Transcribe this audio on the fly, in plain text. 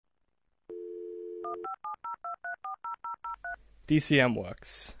DCM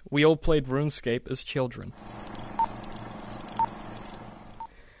Works. We all played RuneScape as children.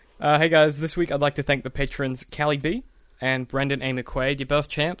 Hey guys, this week I'd like to thank the patrons Callie B and Brendan A. McQuaid. You're both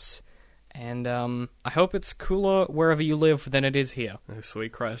champs. And I hope it's cooler wherever you live than it is here. Oh,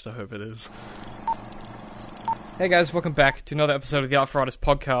 sweet Christ, I hope it is. Hey guys, welcome back to another episode of the Art for Artists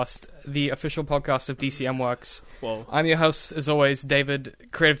podcast, the official podcast of DCM Works. Whoa. I'm your host, as always, David,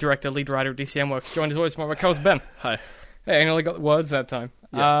 creative director, lead writer of DCM Works, joined as always by my co-host Ben. Hi. Hey, I only got the words that time.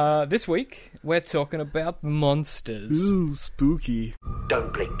 Yeah. This week, we're talking about monsters. Ooh, spooky.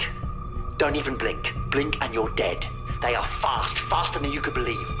 Don't blink. Don't even blink. Blink and you're dead. They are fast, faster than you could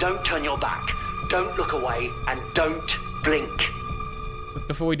believe. Don't turn your back. Don't look away, and don't blink. But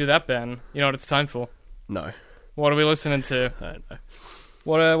before we do that, Ben, you know what it's time for? No. What are we listening to? I don't know.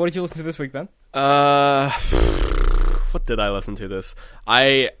 What did you listen to this week, Ben? What did I listen to this?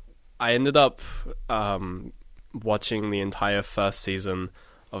 I ended up watching the entire first season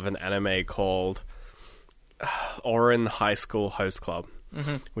of an anime called Ouran High School Host Club,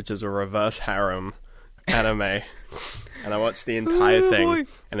 which is a reverse harem anime. And I watched the entire thing,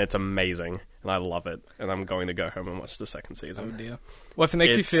 and it's amazing, and I love it. And I'm going to go home and watch the second season. Oh dear. Well, if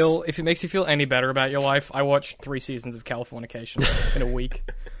it makes you feel any better about your life, I watched 3 seasons of Californication in a week.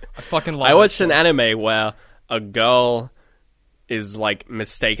 I fucking love it. I watched an anime where a girl is like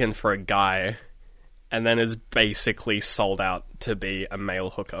mistaken for a guy, and then is basically sold out to be a male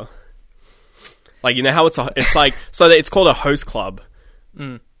hooker. Like, you know how it's like, so it's called a host club,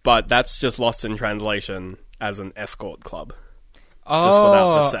 but that's just lost in translation as an escort club. Oh, just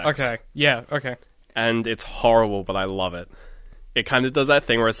without the sex. Okay. Yeah, okay. And it's horrible, but I love it. It kind of does that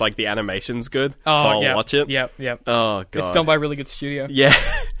thing where it's like the animation's good, so I'll watch it. Yep. Oh god, it's done by a really good studio. Yeah.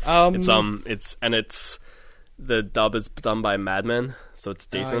 It's the dub is done by Mad Men, so it's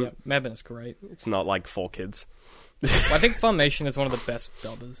decent. Yeah. Mad Men is great. It's not like 4Kids. Well, I think Funimation is one of the best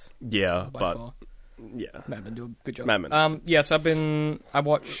dubbers. Yeah, by but far. yeah, Mad Men do a good job. Mad Men. Yes, I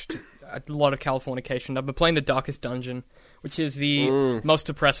watched a lot of Californication. I've been playing The Darkest Dungeon, which is the most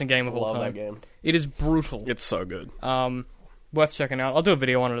depressing game of all love time. that game. It is brutal. It's so good. Worth checking out. I'll do a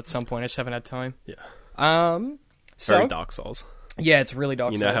video on it at some point. I just haven't had time. Yeah. Very Dark Souls. Yeah, it's really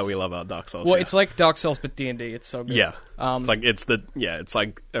Dark Souls. You know how we love our Dark Souls. Well, yeah. it's like Dark Souls, but D&D. It's so good. Yeah. It's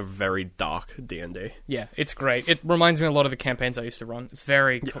like a very dark D&D. Yeah, it's great. It reminds me a lot of the campaigns I used to run. It's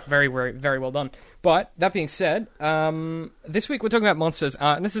very, very, very well done. But, that being said, this week we're talking about monsters,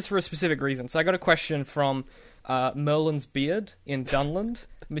 and this is for a specific reason. So I got a question from Merlin's Beard in Dunland.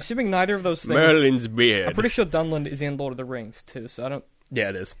 I'm assuming neither of those things... Merlin's Beard. I'm pretty sure Dunland is in Lord of the Rings, too, so I don't... Yeah,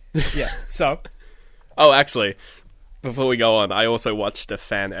 it is. Yeah, so... Oh, actually, before we go on, I also watched a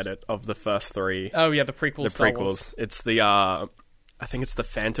fan edit of the first 3. Oh, yeah, the prequels. The prequels. It's the, I think it's the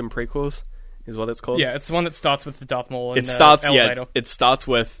Phantom prequels, is what it's called. Yeah, it's the one that starts with the Darth Maul and it starts, elevator. it starts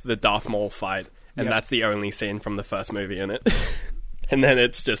with the Darth Maul fight, and Yeah. that's the only scene from the first movie in it. And then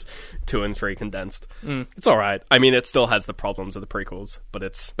it's just 2 and 3 condensed. It's alright. I mean, it still has the problems of the prequels, but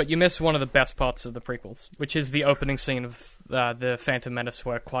it's... But you miss one of the best parts of the prequels, which is the opening scene of the Phantom Menace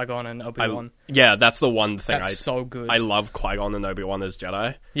where Qui-Gon and Obi-Wan... Yeah, that's the one thing That's so good. I love Qui-Gon and Obi-Wan as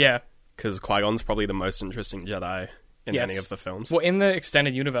Jedi, Yeah. because Qui-Gon's probably the most interesting Jedi in Yes. any of the films. Well, in the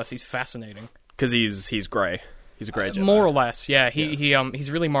extended universe, he's fascinating. Because he's grey. He's a grey Jedi. More or less, yeah. He's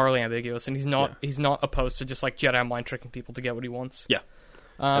really morally ambiguous, and he's not opposed to just like Jedi mind tricking people to get what he wants. Yeah.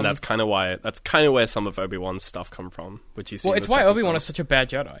 And that's kind of where some of Obi-Wan's stuff come from, which you see. Well, in it's the why second Obi-Wan film. is such a bad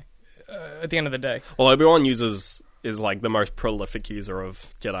Jedi. At the end of the day, Well, Obi-Wan is like the most prolific user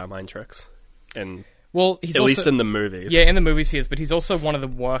of Jedi mind tricks, and he's at also, least in the movies. Yeah, in the movies he is, but he's also one of the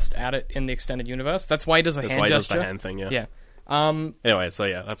worst at it in the extended universe. That's why he does That's hand why he does gesture. the hand thing. Yeah. Yeah. Anyway, so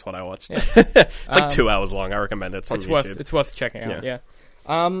yeah, that's what I watched. It's like 2 hours long. I recommend it. It's on YouTube. It's worth checking out. Yeah.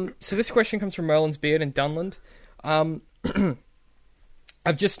 So this question comes from Merlin's Beard in Dunland. I've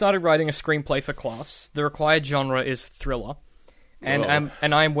just started writing a screenplay for class. The required genre is thriller, and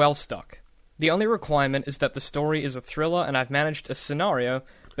I am well stuck. The only requirement is that the story is a thriller, and I've managed a scenario,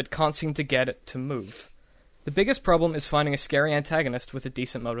 but can't seem to get it to move. The biggest problem is finding a scary antagonist with a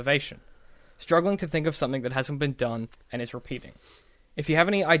decent motivation. Struggling to think of something that hasn't been done and is repeating. If you have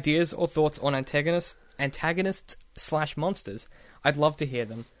any ideas or thoughts on antagonists/monsters, I'd love to hear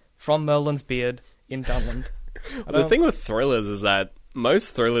them. From Merlin's Beard in Dunland. The thing with thrillers is that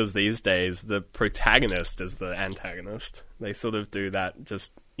most thrillers these days, the protagonist is the antagonist. They sort of do that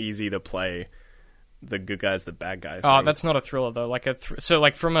just easy to play the good guys, the bad guys. Oh, that's not a thriller though. Like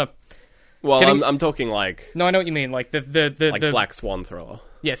from a well, getting... I'm talking like no, I know what you mean. Like the Black Swan thriller.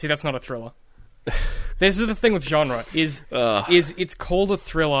 Yeah, see, that's not a thriller. This is the thing with genre, is it's called a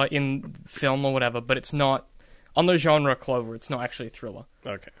thriller in film or whatever, but it's not, on the genre Clover, it's not actually a thriller.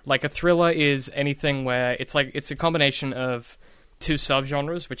 Okay. Like, a thriller is anything where it's a combination of two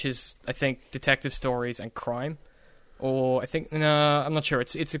subgenres, which is, I think, detective stories and crime. Or, I think, no, I'm not sure.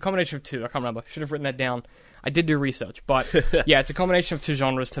 It's a combination of two. I can't remember. I should have written that down. I did do research, but yeah, it's a combination of two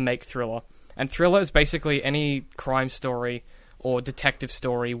genres to make thriller. And thriller is basically any crime story or detective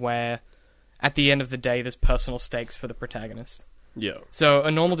story where, at the end of the day, there's personal stakes for the protagonist. Yeah. So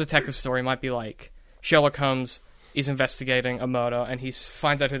a normal detective story might be like Sherlock Holmes is investigating a murder and he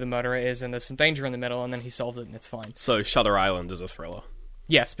finds out who the murderer is and there's some danger in the middle and then he solves it and it's fine. So Shutter Island is a thriller.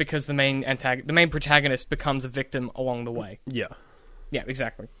 Yes, because the main protagonist becomes a victim along the way. Yeah. Yeah,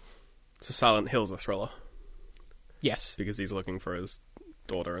 exactly. So Silent Hill's a thriller. Yes. Because he's looking for his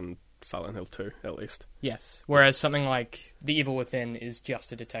daughter in Silent Hill 2, at least. Yes. Whereas something like The Evil Within is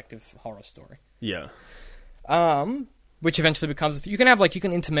just a detective horror story. Yeah. Which eventually becomes... You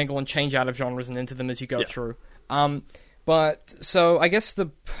can intermingle and change out of genres and into them as you go through. But, so, I guess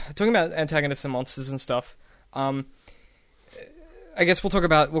talking about antagonists and monsters and stuff, I guess we'll talk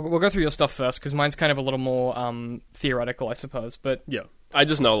about... We'll go through your stuff first, because mine's kind of a little more theoretical, I suppose, but... Yeah. I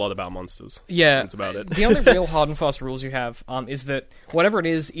just know a lot about monsters. Yeah. That's about it. The only real hard and fast rules you have is that whatever it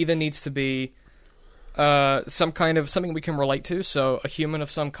is either needs to be some kind of... something we can relate to, so a human of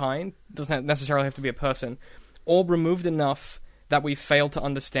some kind, doesn't necessarily have to be a person, or removed enough that we fail to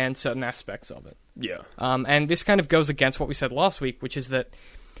understand certain aspects of it. Yeah. And this kind of goes against what we said last week, which is that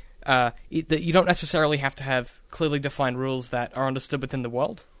that you don't necessarily have to have clearly defined rules that are understood within the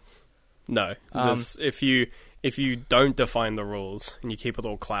world. No. If you don't define the rules and you keep it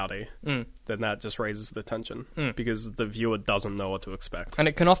all cloudy, then that just raises the tension because the viewer doesn't know what to expect. And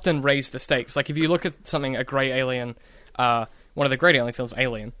it can often raise the stakes. Like if you look at something, a Grey Alien, one of the Great Alien films,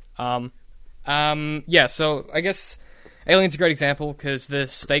 Alien. So I guess Alien's a great example because the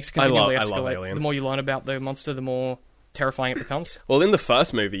stakes continually escalate. I love Alien. The more you learn about the monster, the more terrifying it becomes. Well, in the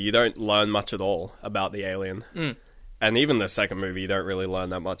first movie, you don't learn much at all about the alien. And even the second movie, you don't really learn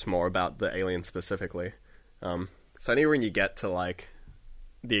that much more about the alien specifically. It's only when you get to, like,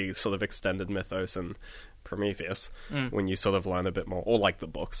 the sort of extended mythos and Prometheus when you sort of learn a bit more, or, like, the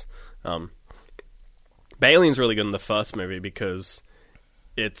books. But Alien's really good in the first movie because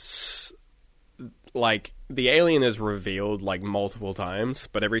it's... like, the alien is revealed, like, multiple times,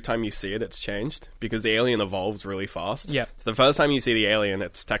 but every time you see it, it's changed, because the alien evolves really fast. Yeah. So the first time you see the alien,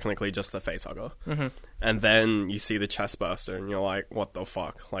 it's technically just the facehugger. And then you see the chest burster, and you're like, what the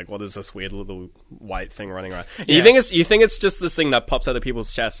fuck? Like, what is this weird little white thing running around? And you think it's just this thing that pops out of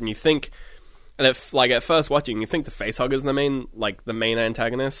people's chests, and you think... And if, like, at first watching, you think the facehugger's the main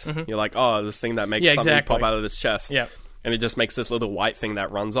antagonist. You're like, oh, this thing that makes something pop out of its chest. Yeah. And it just makes this little white thing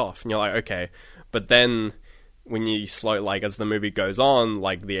that runs off. And you're like, okay. But then, when you as the movie goes on,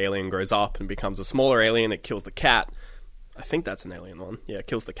 like, the alien grows up and becomes a smaller alien, it kills the cat. I think that's an alien one. Yeah, it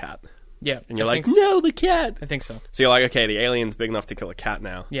kills the cat. Yeah. And you're like, no, the cat! I think so. So you're like, okay, the alien's big enough to kill a cat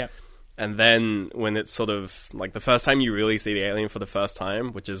now. Yeah. And then, when it's sort of, like, the first time you really see the alien for the first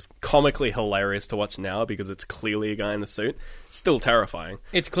time, which is comically hilarious to watch now because it's clearly a guy in the suit, still terrifying.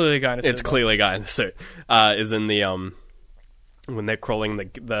 It's clearly a guy in a suit. It's clearly a guy in the suit. Is in the, when they're crawling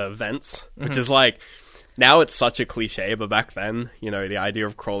the vents, which is like... Now it's such a cliche, but back then, you know, the idea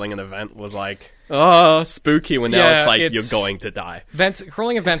of crawling an event was like, oh, spooky, when now it's like, you're going to die.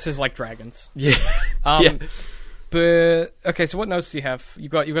 Crawling events is like dragons. Yeah. But, okay, so what notes do you have?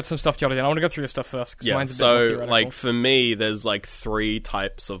 You've got some stuff jotted down. I want to go through your stuff first, because mine's a bit more theoretical. Like, for me, there's, like, 3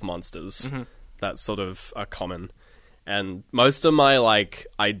 types of monsters that sort of are common. And most of my, like,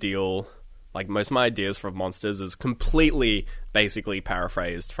 most of my ideas for monsters is completely, basically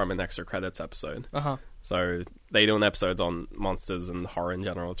paraphrased from an Extra Credits episode. So they do an episode on monsters and horror in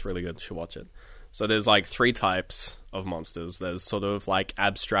general. It's really good. You should watch it. So there's like 3 types of monsters. There's sort of like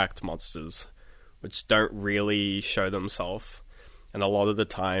abstract monsters, which don't really show themselves. And a lot of the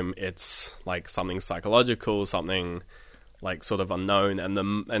time it's like something psychological, something like sort of unknown.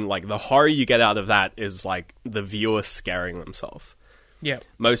 And like the horror you get out of that is like the viewer scaring themselves. Yeah.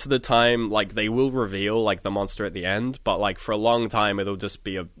 Most of the time, like, they will reveal, like, the monster at the end, but, like, for a long time, it'll just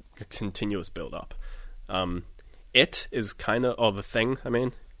be a continuous build-up. It is kind of... The Thing, I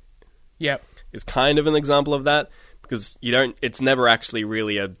mean. Yeah. Is kind of an example of that, because it's never actually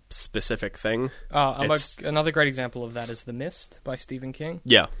really a specific thing. Another great example of that is The Mist by Stephen King.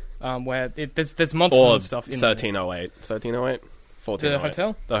 Yeah. Where there's monsters and stuff in 1308. 1308? 1408. The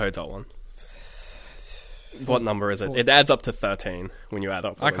hotel? The hotel one. What number is it? It adds up to 13 when you add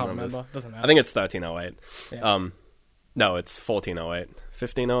up all I the can't numbers. remember. Doesn't matter. I think it's 1308. Yeah. No, it's 1408.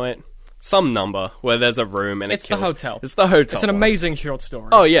 1508? some number where there's a room and It's it the kills. hotel. It's the hotel. It's an one. amazing short story.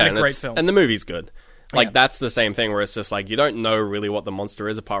 Oh yeah, and a great film. And the movie's good. Like Yeah. that's the same thing where it's just like you don't know really what the monster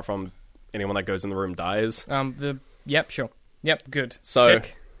is apart from anyone that goes in the room dies. Yep, sure. Yep, good. So,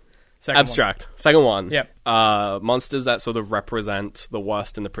 Tick. Second abstract. Second one. Yep. Monsters that sort of represent the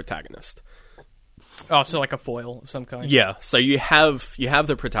worst in the protagonist. one. Oh, so like a foil of some kind. Yeah. So you have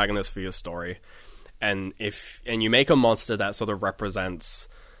the protagonist for your story, and you make a monster that sort of represents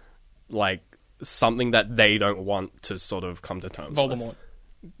like something that they don't want to sort of come to terms with. Voldemort.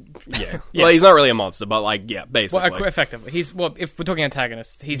 Yeah. Yeah. Well, he's not really a monster, but like yeah, basically. Well, effectively, if we're talking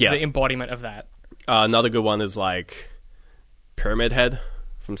antagonist, he's Yeah. the embodiment of that. Another good one is like Pyramid Head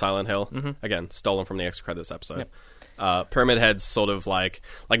from Silent Hill. Mm-hmm. Again, stolen from the extra credits episode. Pyramid Head's sort of like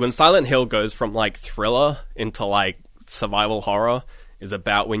when Silent Hill goes from like thriller into like survival horror is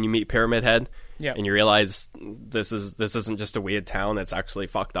about when you meet Pyramid Head. Yeah. And you realize this isn't just a weird town, it's actually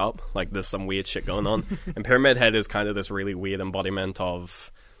fucked up. Like there's some weird shit going on. And Pyramid Head is kind of this really weird embodiment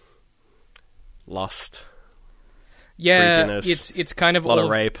of lust. Yeah, Creepiness. it's kind of A lot all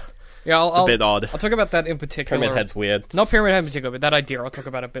of rape. Yeah, It's a bit odd. I'll talk about that in particular. Pyramid Head's weird. Not Pyramid Head in particular, but that idea I'll talk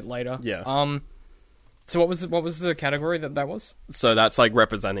about a bit later. Yeah. So what was the category that was? So that's like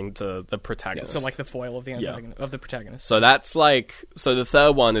representing to the Yeah, protagonist. so like the foil of the antagonist, of the protagonist. So that's like the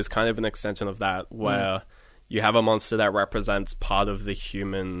third one is kind of an extension of that, where you have a monster that represents part of the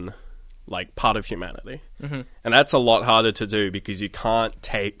human, like part of humanity, and that's a lot harder to do because you can't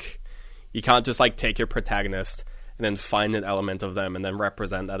just like take your protagonist and then find an element of them and then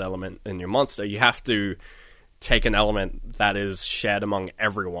represent that element in your monster. You have to take an element that is shared among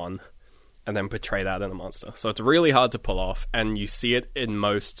everyone and then portray that in a monster. So it's really hard to pull off, and you see it in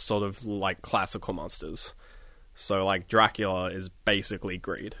most sort of like classical monsters. So like Dracula is basically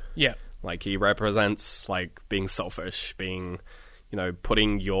greed. Yeah. Like he represents like being selfish, being,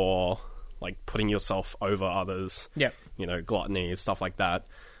 putting yourself over others. Yeah. Gluttony, stuff like that.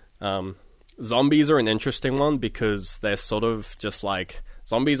 Zombies are an interesting one because they're sort of just like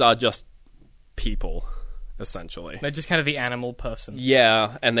zombies are just people. Essentially. They're just kind of the animal person.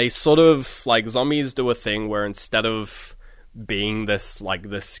 Yeah, and they sort of, like, zombies do a thing where instead of being this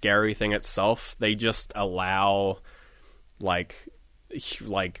scary thing itself, they just allow, like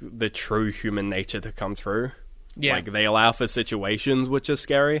the true human nature to come through. Yeah. Like, they allow for situations which are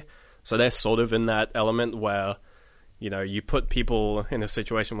scary, so they're sort of in that element where, you put people in a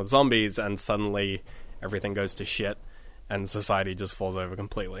situation with zombies and suddenly everything goes to shit and society just falls over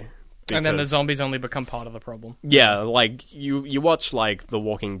completely. And then the Because- zombies only become part of the problem. yeah, like you watch like The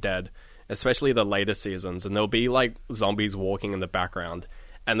Walking Dead, especially the later seasons, and there'll be like zombies walking in the background,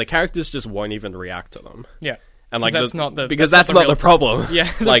 and the characters just won't even react to them. Yeah. And like that's not the the problem. Yeah,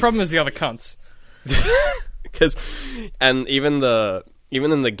 the Like, problem is the other cunts. and even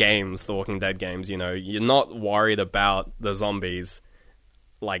in the games, the Walking Dead games, you're not worried about the zombies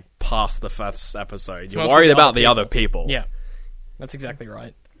like past the first episode. You're mostly worried the about other the other people. Yeah. That's exactly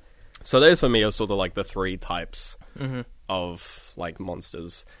right. So those for me are sort of like the three types of like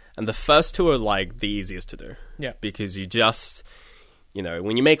monsters, and the first two are like the easiest to do. Yeah. Because you just,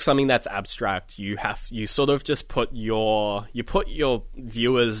 when you make something that's abstract, you sort of just put your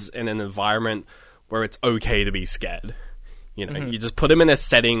viewers in an environment where it's okay to be scared. You just put them in a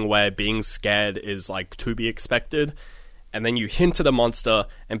setting where being scared is like to be expected, and then you hint at the monster,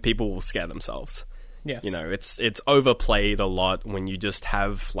 and people will scare themselves. Yes. It's overplayed a lot when you just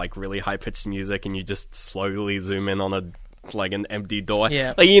have like really high pitched music and you just slowly zoom in on an empty door.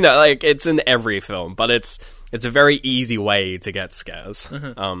 Yeah. Like it's in every film, but it's a very easy way to get scares.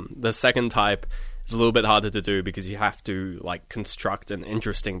 The second type is a little bit harder to do because you have to like construct an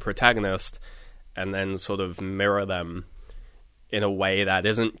interesting protagonist and then sort of mirror them in a way that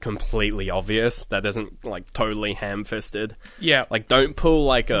isn't completely obvious, that isn't like totally ham-fisted. Yeah. Like don't pull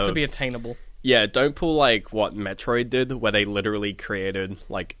like It has to be attainable. Yeah, don't pull like what Metroid did, where they literally created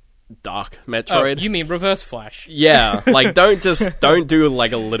like Dark Metroid. Oh, you mean Reverse Flash? Yeah, like don't do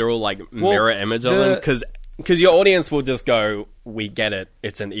like a literal like mirror image of them because your audience will just go, we get it.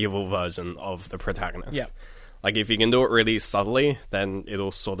 It's an evil version of the protagonist. Yeah. Like if you can do it really subtly, then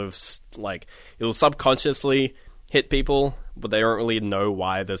it'll sort of it'll subconsciously hit people, but they don't really know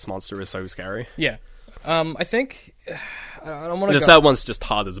why this monster is so scary. Yeah. I think I don't want to. The third one's just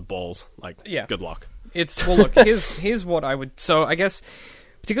hard as balls. Like, Yeah. good luck. It's well. Look, here's what I would. So I guess,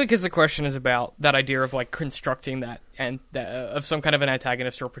 particularly because the question is about that idea of like constructing that and of some kind of an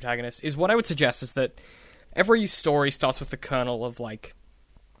antagonist or a protagonist, is what I would suggest is that every story starts with the kernel of like,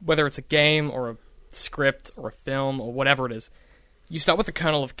 whether it's a game or a script or a film or whatever it is, you start with the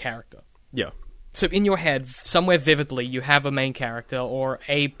kernel of character. Yeah. So in your head, somewhere vividly, you have a main character or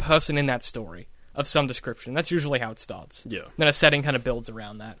a person in that story of some description. That's usually how it starts. Yeah. Then a setting kind of builds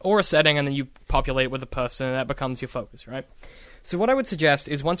around that. Or a setting, and then you populate it with a person, and that becomes your focus, right? So what I would suggest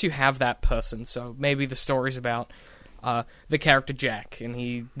is once you have that person, so maybe the story's about the character Jack, and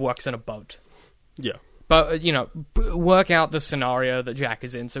he works in a boat. Yeah. But, work out the scenario that Jack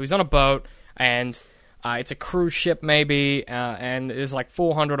is in. So he's on a boat, and it's a cruise ship, maybe, and there's like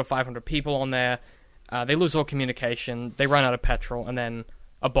 400 or 500 people on there. They lose all communication, they run out of petrol, and then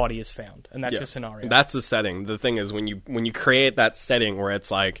a body is found. And that's your scenario. That's the setting. The thing is, when you create that setting where it's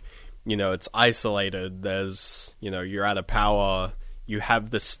like, it's isolated, there's, you're out of power, you have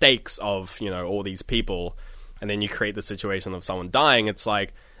the stakes of, all these people, and then you create the situation of someone dying, it's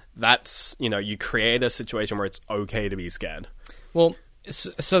like, that's, you create a situation where it's okay to be scared. Well,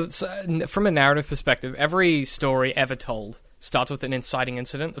 so from a narrative perspective, every story ever told starts with an inciting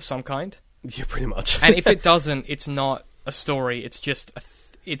incident of some kind. Yeah, pretty much. And if it doesn't, it's not a story, it's just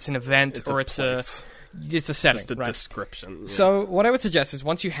it's an event, it's a setting, just a right? description. Yeah. So what I would suggest is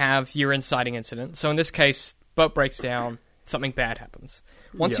once you have your inciting incident, so in this case, boat breaks down, something bad happens.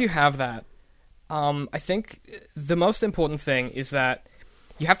 Once you have that, I think the most important thing is that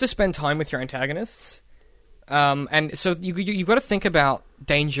you have to spend time with your antagonists. And so you've got to think about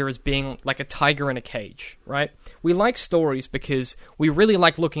danger as being like a tiger in a cage, right? We like stories because we really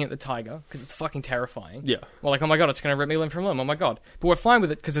like looking at the tiger, because it's fucking terrifying. Yeah. We're like, oh my god, it's going to rip me limb from limb, oh my god. But we're fine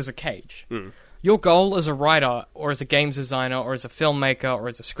with it because there's a cage. Mm. Your goal as a writer, or as a games designer, or as a filmmaker, or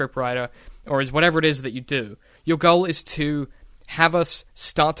as a scriptwriter, or as whatever it is that you do, your goal is to have us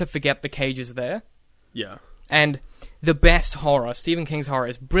start to forget the cage is there. Yeah. And the best horror, Stephen King's horror,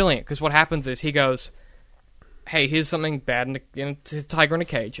 is brilliant, because what happens is he goes, hey, here's something bad in a tiger in a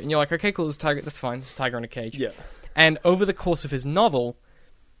cage. And you're like, okay, cool, that's fine, it's a tiger in a cage. Yeah. And over the course of his novel,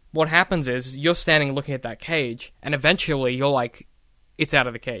 what happens is you're standing looking at that cage, and eventually you're like, it's out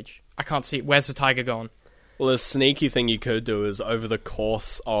of the cage. I can't see it. Where's the tiger gone? Well, a sneaky thing you could do is over the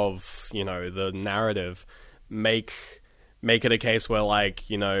course of, the narrative, make it a case where, like,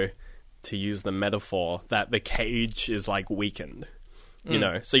 to use the metaphor, that the cage is, like, weakened.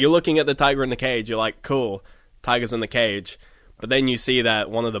 So you're looking at the tiger in the cage, you're like, cool, tiger's in the cage, but then you see that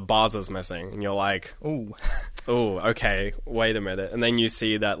one of the bars is missing, and you're like, ooh, okay, wait a minute. And then you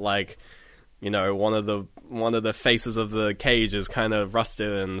see that, like, one of the faces of the cage is kind of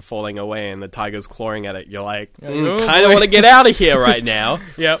rusted and falling away, and the tiger's clawing at it. You're like, kind of want to get out of here right now.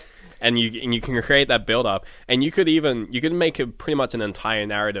 Yep. And you can create that build up, and you could make it pretty much an entire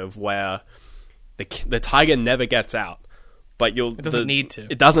narrative where the tiger never gets out. But it doesn't need to.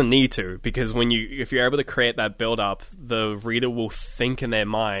 It doesn't need to, because if you're able to create that build up, the reader will think in their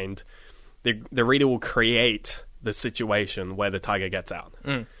mind. The reader will create the situation where the tiger gets out,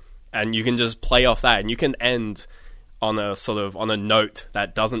 and you can just play off that, and you can end on a note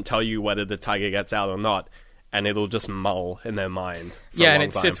that doesn't tell you whether the tiger gets out or not, and it'll just mull in their mind. And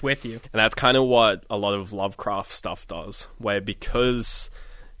it sits with you. And that's kind of what a lot of Lovecraft stuff does, where because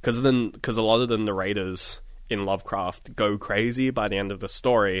a lot of the narrators in Lovecraft go crazy by the end of the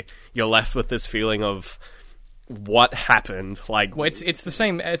story, you're left with this feeling of what happened. Like, well, it's the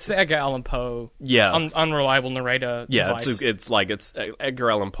same. It's the Edgar Allan Poe, unreliable narrator. Yeah, device. it's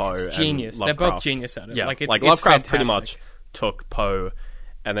Edgar Allan Poe. It's genius. And They're both genius at it. Yeah, like Lovecraft fantastic. pretty much took Poe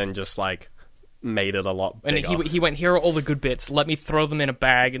and then just like made it a lot bigger. And he went, here are all the good bits. Let me throw them in a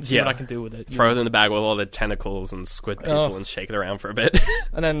bag and see what I can do with it. Throw it in the bag with all the tentacles and squid people and shake it around for a bit.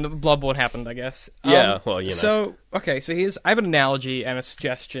 And then the Bloodborne happened, I guess. Yeah, So, okay, so I have an analogy and a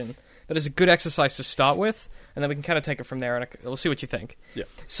suggestion that is a good exercise to start with, and then we can kind of take it from there, and we'll see what you think. Yeah.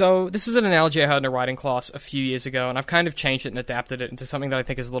 So, this is an analogy I heard in a writing class a few years ago, and I've kind of changed it and adapted it into something that I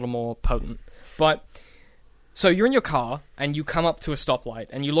think is a little more potent. But so you're in your car, and you come up to a stoplight,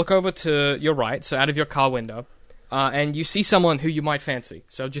 and you look over to your right, so out of your car window, and you see someone who you might fancy.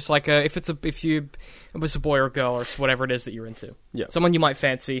 So just like if it's a boy or a girl or whatever it is that you're into, someone you might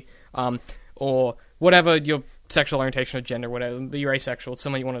fancy, or whatever your sexual orientation or gender, whatever you're asexual, it's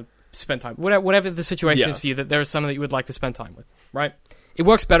someone you want to spend time, whatever the situation is for you, that there is someone that you would like to spend time with, right? It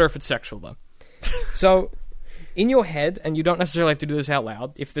works better if it's sexual though. So, in your head, and you don't necessarily have to do this out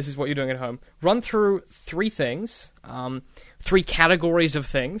loud, if this is what you're doing at home, run through 3 things, 3 categories of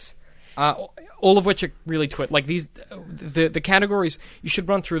things, all of which are really like these, the categories, you should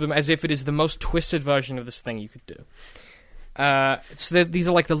run through them as if it is the most twisted version of this thing you could do. So these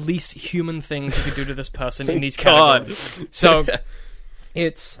are like the least human things you could do to this person in these categories. So,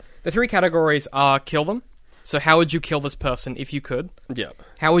 the 3 categories are kill them. So how would you kill this person if you could? Yeah.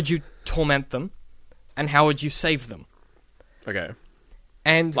 How would you torment them? And how would you save them? Okay.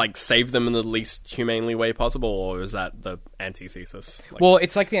 And like save them in the least humanely way possible, or is that the antithesis? Like, well,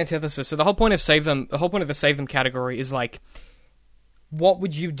 it's like the antithesis. So the whole point of the save them category is like, what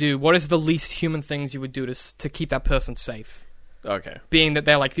would you do? What is the least human things you would do to keep that person safe? okay, Being that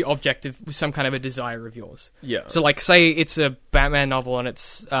they're like the object of some kind of a desire of yours. yeah. So like, say it's a Batman novel and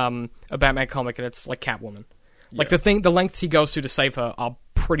it's a Batman comic and it's like Catwoman. Like Yeah. the lengths he goes to save her are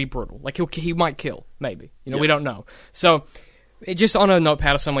pretty brutal. Like he might kill, maybe. You know, Yeah. we don't know. So just on a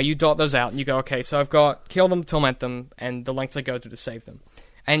notepad or somewhere, you dot those out and you go, okay, so I've got kill them, torment them, and the lengths I go to save them.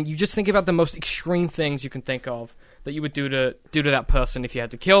 And you just think about the most extreme things you can think of that you would do to that person if you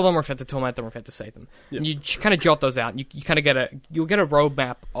had to kill them, or if you had to torment them, or if you had to save them. Yeah. And you kind of jot those out, and you kind of get a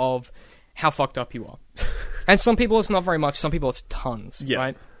roadmap of how fucked up you are. And some people it's not very much, some people it's tons, Yeah.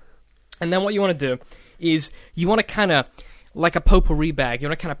 right? And then what you want to do is you want to kind of, like a potpourri bag, you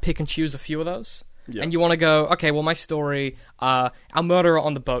want to kind of pick and choose a few of those. Yeah. And you want to go, okay, well, my story, our murderer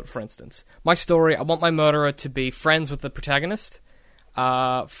on the boat, for instance. My story, I want my murderer to be friends with the protagonist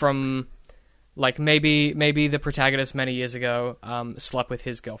from, like, maybe the protagonist many years ago slept with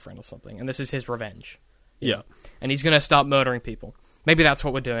his girlfriend or something, and this is his revenge. Yeah. And he's going to start murdering people. Maybe that's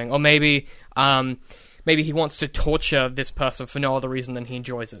what we're doing. Or maybe he wants to torture this person for no other reason than he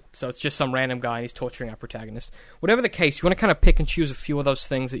enjoys it. So it's just some random guy and he's torturing our protagonist. Whatever the case, you want to kind of pick and choose a few of those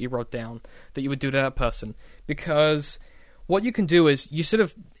things that you wrote down that you would do to that person. Because what you can do is, you sort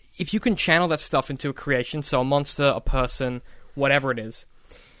of, if you can channel that stuff into a creation, so a monster, a person, whatever it is,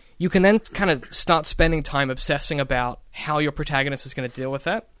 you can then kind of start spending time obsessing about how your protagonist is going to deal with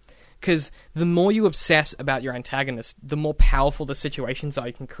that. Because the more you obsess about your antagonist, the more powerful the situations are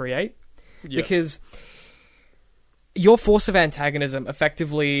you can create. Yeah. Because your force of antagonism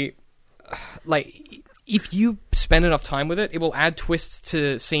effectively, like, if you spend enough time with it, it will add twists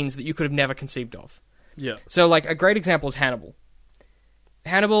to scenes that you could have never conceived of. Yeah. So, like, a great example is Hannibal.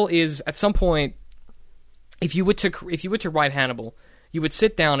 Hannibal is, at some point, if you were to write Hannibal, you would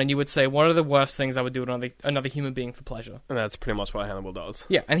sit down and you would say, what are the worst things I would do to another human being for pleasure? And that's pretty much what Hannibal does.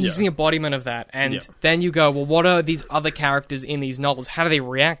 Yeah, and he's the embodiment of that. And Yeah. then you go, well, what are these other characters in these novels? How do they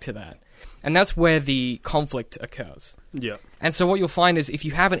react to that? And that's where the conflict occurs. Yeah. And so what you'll find is, if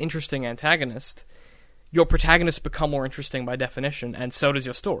you have an interesting antagonist, your protagonists become more interesting by definition, and so does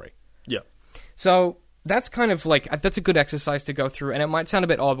your story. Yeah. So that's kind of like, that's a good exercise to go through, and it might sound a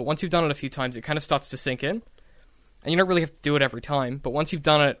bit odd, but once you've done it a few times, it kind of starts to sink in. And you don't really have to do it every time, but once you've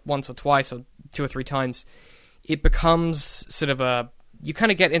done it once or twice, or 2 or 3 times, it becomes sort of you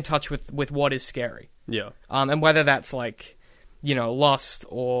kind of get in touch with what is scary. Yeah. And whether that's like, you know, lust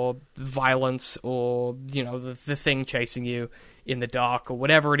or violence or, you know, the thing chasing you in the dark or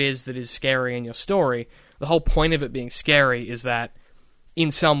whatever it is that is scary in your story, the whole point of it being scary is that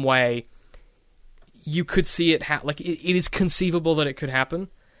in some way you could see it like it is conceivable that it could happen.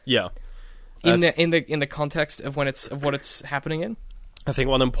 Yeah. In the context of what it's happening in. I think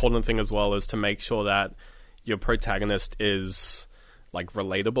one important thing as well is to make sure that your protagonist is like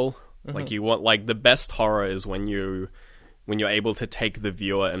relatable. Mm-hmm. Like you want, like, the best horror is when you're able to take the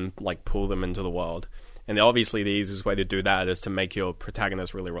viewer and like pull them into the world. And obviously the easiest way to do that is to make your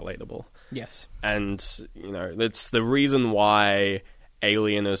protagonist really relatable. Yes. And, you know, it's the reason why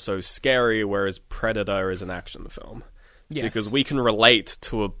Alien is so scary, whereas Predator is an action film. Yes. Because we can relate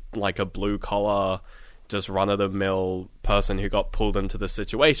to a blue-collar, just run-of-the-mill person who got pulled into the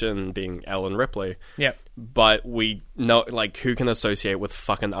situation, being Ellen Ripley. Yep. But we know, like, who can associate with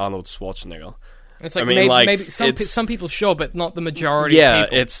fucking Arnold Schwarzenegger? It's like, I mean, maybe some people sure, but not the majority Yeah, of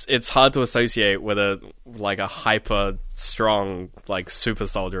people. it's hard to associate with a hyper strong, like, super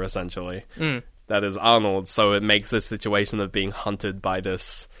soldier, essentially. That is Arnold, so it makes this situation of being hunted by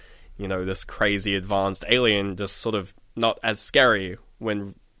this, you know, this crazy advanced alien just sort of not as scary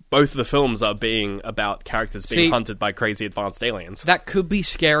when both the films are being about characters being hunted by crazy advanced aliens. That could be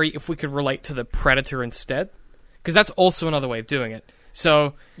scary if we could relate to the Predator instead, because that's also another way of doing it.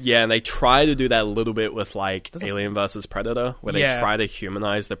 So yeah, and they try to do that a little bit with like Alien versus Predator, where they try to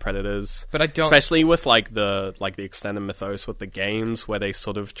humanize the predators. But I don't, especially with like the extended mythos with the games, where they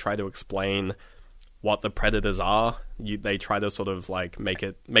sort of try to explain what the predators are. They try to sort of like make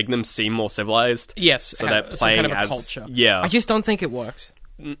them seem more civilized. Yes, so that playing some kind of as a culture. Yeah, I just don't think it works.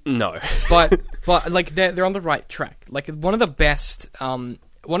 No, but like they're on the right track. Like one of the best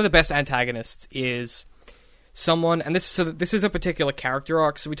antagonists is someone, and this is a particular character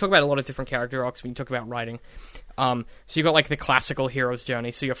arc. So we talk about a lot of different character arcs when you talk about writing. So you've got like the classical hero's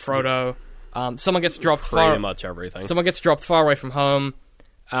journey. So you're Frodo. Someone gets dropped pretty much everything. Someone gets dropped far away from home.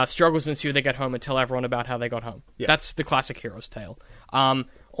 Struggles ensue. They get home and tell everyone about how they got home. Yeah. That's the classic hero's tale.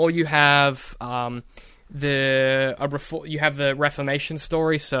 Or you have you have the Reformation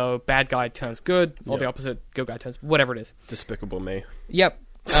story, so bad guy turns good, or the opposite, good guy turns whatever it is. Despicable Me. Yep.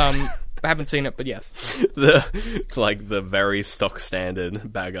 I haven't seen it, but yes. the very stock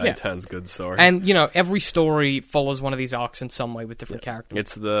standard bad guy turns good story. And, every story follows one of these arcs in some way with different characters.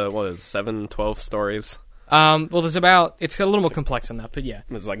 It's 12 stories? Well, it's a little more complex than that, but yeah.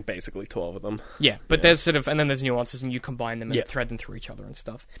 There's basically 12 of them. Yeah, but there's and then there's nuances, and you combine them and thread them through each other and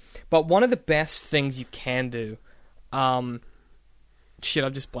stuff. But one of the best things you can do, shit,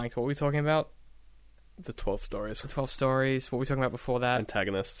 I've just blanked. What were we talking about? The 12 stories. The 12 stories. What were we talking about before that?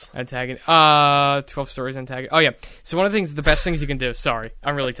 Antagonists. 12 stories, antagonists. Oh, yeah. So one of the best things you can do, sorry,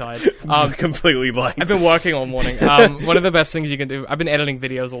 I'm really tired. Completely blank. I've been working all morning. One of the best things you can do, I've been editing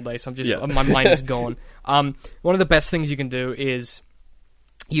videos all day, so my mind is gone. One of the best things you can do is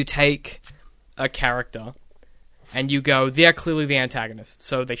you take a character and you go, they're clearly the antagonist.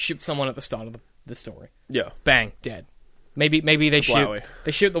 So they shoot someone at the start of the story. Yeah. Bang, dead. Maybe they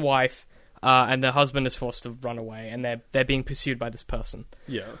shoot the wife. And the husband is forced to run away, and they're being pursued by this person.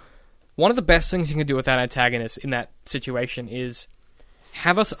 Yeah. One of the best things you can do with that antagonist in that situation is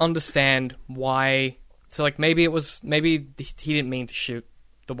have us understand why. So, maybe he didn't mean to shoot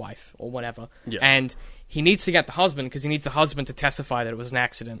the wife or whatever, and he needs to get the husband because he needs the husband to testify that it was an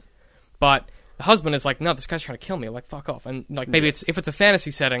accident. But the husband is like, no, this guy's trying to kill me. Fuck off. And maybe if it's a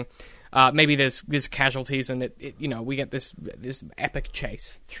fantasy setting. Maybe there's casualties and we get this epic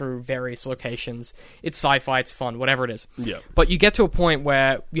chase through various locations. It's sci-fi, it's fun, whatever it is. Yeah. But you get to a point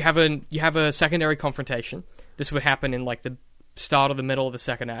where you have a secondary confrontation. This would happen in the start or the middle of the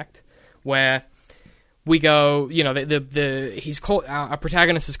second act, where we go. Our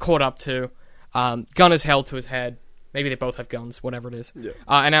protagonist is caught up to, gun is held to his head. Maybe they both have guns, whatever it is. Yeah.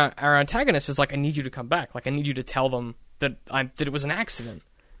 And our antagonist is like, I need you to come back. I need you to tell them that it was an accident.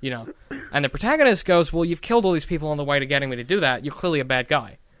 And the protagonist goes, well, you've killed all these people on the way to getting me to do that. You're clearly a bad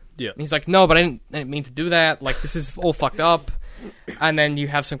guy. Yeah. And he's like, no, but I didn't mean to do that. This is all fucked up. And then you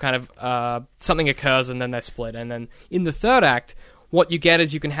have some kind of, something occurs and then they're split. And then in the third act, what you get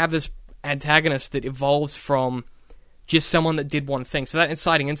is you can have this antagonist that evolves from just someone that did one thing. So that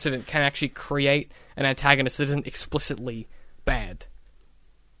inciting incident can actually create an antagonist that isn't explicitly bad.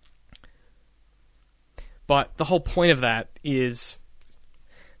 But the whole point of that is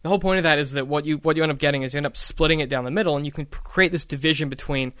that what you end up getting is you end up splitting it down the middle, and you can create this division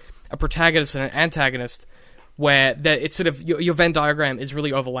between a protagonist and an antagonist, where it's sort of your Venn diagram is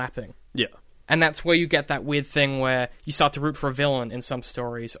really overlapping. Yeah. And that's where you get that weird thing where you start to root for a villain in some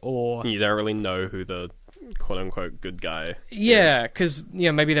stories, or you don't really know who the quote-unquote good guy is. Yeah, because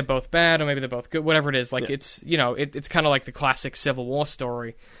maybe they're both bad, or maybe they're both good, whatever it is. It's it's kind of like the classic Civil War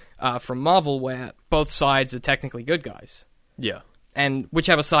story from Marvel, where both sides are technically good guys. Yeah. And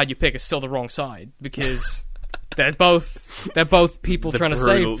whichever side you pick is still the wrong side, because they're both people trying to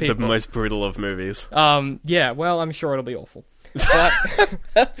save people. The most brutal of movies. Yeah, well, I'm sure it'll be awful.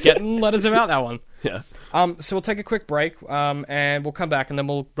 But getting letters about that one. Yeah. So we'll take a quick break, and we'll come back, and then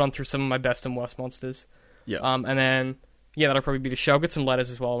we'll run through some of my best and worst monsters. Yeah. And then, that'll probably be the show. I'll get some letters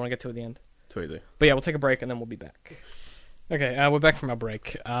as well when I get to at the end. Too easy. But yeah, we'll take a break, and then we'll be back. Okay, we're back from our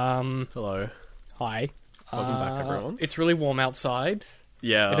break. Hello. Hi. Welcome back, everyone. It's really warm outside.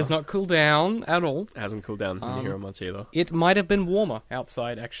 Yeah. It has not cooled down at all. It hasn't cooled down in here much either. It might have been warmer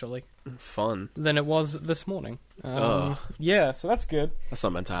outside, actually. Fun. Than it was this morning. Yeah, so that's good. That's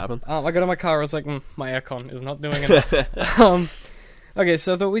not meant to happen. I got in my car, I was like, my aircon is not doing enough. Okay,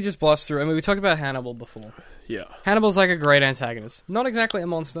 so I thought we just blast through. I mean, we talked about Hannibal before. Yeah. Hannibal's like a great antagonist. Not exactly a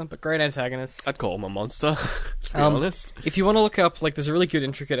monster, but great antagonist. I'd call him a monster, to be honest. If you want to look up, there's a really good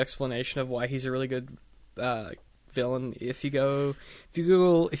intricate explanation of why he's a really good villain. If you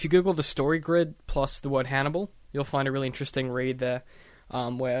Google the story grid plus the word Hannibal, you'll find a really interesting read there,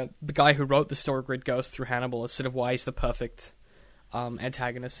 where the guy who wrote the story grid goes through Hannibal as sort of why he's the perfect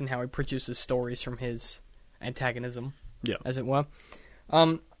antagonist and how he produces stories from his antagonism, as it were.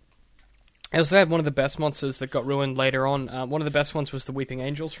 I also had one of the best monsters that got ruined later on. One of the best ones was the Weeping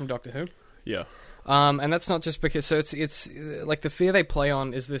Angels from Doctor Who. Yeah. And that's not just because... So it's the fear they play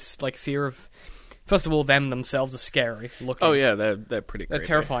on is this, fear of... First of all, them themselves are scary looking. Oh, yeah, they're pretty They're creepy.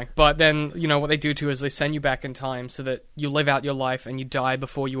 terrifying. But then, what they do, too, is they send you back in time so that you live out your life and you die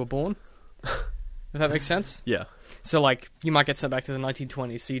before you were born. If that makes sense? Yeah. So, you might get sent back to the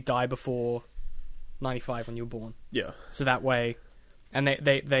 1920s, so you die before 95 when you were born. Yeah. So that way... And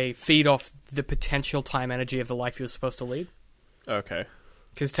they feed off the potential time energy of the life you were supposed to lead. Okay.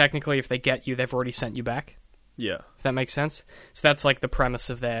 Because technically, if they get you, they've already sent you back. Yeah. If that makes sense. So that's the premise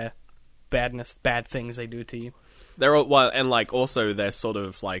of their bad things they do to you. They're all, well, and also they're sort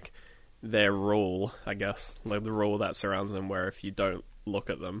of their rule, I guess, like the rule that surrounds them, where if you don't look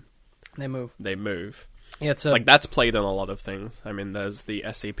at them, They move. they move. Yeah, it's a... Like, that's played in a lot of things. I mean, there's the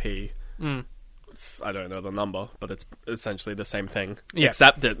SCP. Mm. I don't know the number, but it's essentially the same thing. Yeah.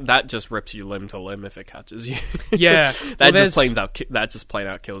 Except that just rips you limb to limb if it catches you. Yeah. that just plain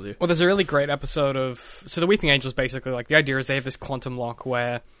out kills you. Well, there's a really great episode of... So the Weeping Angels, basically, like, the idea is they have this quantum lock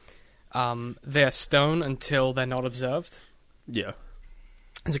where they're stone until they're not observed. Yeah.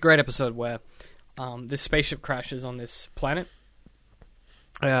 There's a great episode where this spaceship crashes on this planet,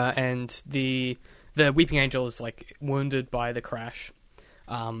 and the Weeping Angel is, like, wounded by the crash,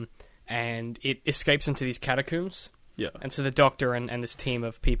 and it escapes into these catacombs. Yeah. And so the Doctor and this team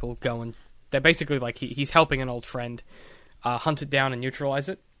of people go and... They're basically, like, he's helping an old friend hunt it down and neutralize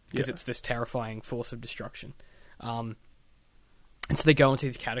it, because it's this terrifying force of destruction. And so they go into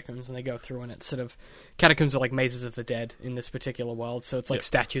these catacombs, and they go through, and it's sort of... Catacombs are like mazes of the dead in this particular world, so it's like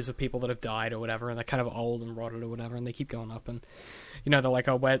statues of people that have died or whatever, and they're kind of old and rotted or whatever, and they keep going up, and, you know, they're like,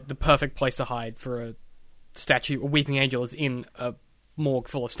 oh, we're the perfect place to hide for a statue. A Weeping Angel is in a morgue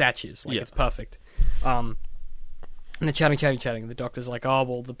full of statues. Like, it's perfect. And they're chatting. The Doctor's like, oh,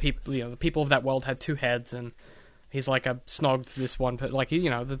 well, the people of that world had two heads, and he's like, I snogged this one, like, you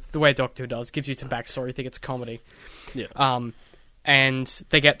know, the way Doctor Who does, gives you some backstory, you think it's comedy. Yeah. And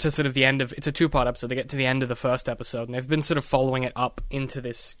they get to sort of the end of... It's a two-part episode. They get to the end of the first episode, and they've been sort of following it up into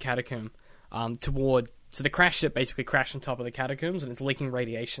this catacomb toward... So the crash ship basically crashed on top of the catacombs, and it's leaking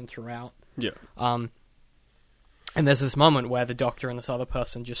radiation throughout. Yeah. And there's this moment where the Doctor and this other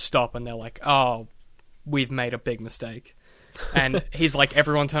person just stop, and they're like, oh, we've made a big mistake. And he's like,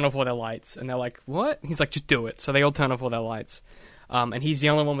 everyone turn off all their lights. And they're like, what? He's like, just do it. So they all turn off all their lights. And he's the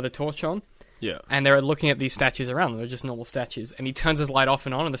only one with a torch on. Yeah. And they're looking at these statues around them. They're just normal statues. And he turns his light off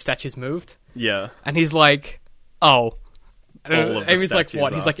and on, and the statues moved. Yeah. And he's like, oh. All of the he's like, what?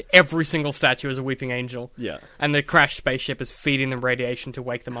 statues He's like, every single statue is a Weeping Angel. Yeah. And the crashed spaceship is feeding them radiation to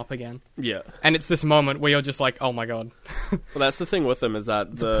wake them up again. Yeah. And it's this moment where you're just like, oh my god. Well, that's the thing with them, is that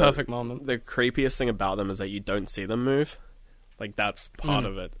It's a perfect moment. The creepiest thing about them is that you don't see them move. Like, that's part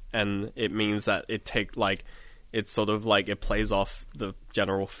of it. And it means that it's sort of like it plays off the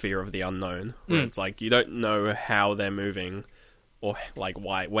general fear of the unknown, where it's like you don't know how they're moving, or like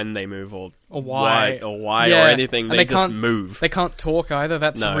when they move, or why or anything. They just move. They can't talk either.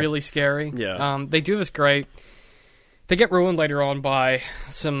 That's really scary. Yeah. They do this great. They get ruined later on by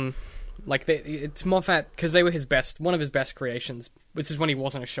some, like, it's Moffat, because they were one of his best creations. This is when he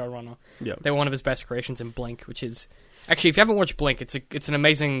wasn't a showrunner. Yeah. They were one of his best creations in Blink, which is actually, if you haven't watched Blink, it's an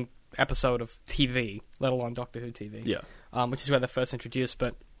amazing episode of TV, let alone Doctor Who TV. Yeah. Which is where they're first introduced,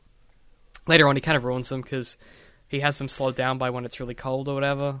 but later on he kind of ruins them because he has them slowed down by when it's really cold or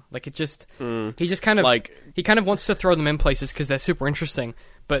whatever. Like, it just... He just kind of... Like, he kind of wants to throw them in places because they're super interesting,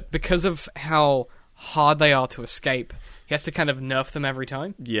 but because of how hard they are to escape, he has to kind of nerf them every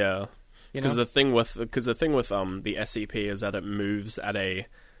time. Yeah. Because the thing with the SCP is that it moves at a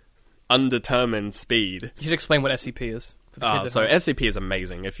undetermined speed. You should explain what SCP is. So SCP is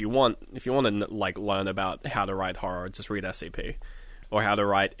amazing. If you want to like learn about how to write horror, just read SCP, or how to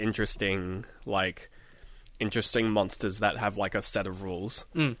write interesting monsters that have like a set of rules.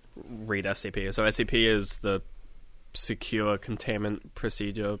 Read SCP. So SCP is the Secure Containment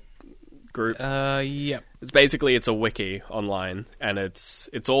Procedure group. Yep. It's a wiki online, and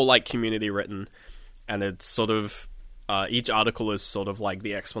it's all like community written, and it's sort of each article is sort of like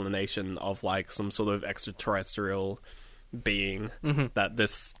the explanation of like some sort of extraterrestrial being that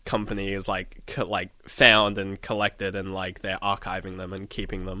this company is like found and collected, and like they're archiving them and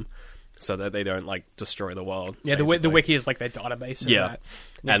keeping them so that they don't like destroy the world. Yeah, the wiki is like their database. Yeah.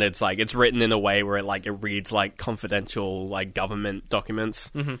 And it's like it's written in a way where it reads like confidential like government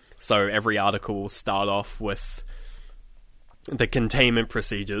documents. So every article will start off with the containment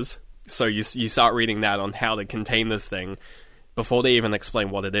procedures. So you start reading that on how to contain this thing before they even explain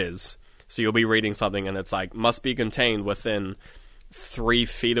what it is. So you'll be reading something and it's like, must be contained within 3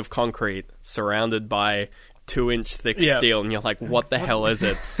 feet of concrete, surrounded by 2-inch thick steel. And you're like, what the hell is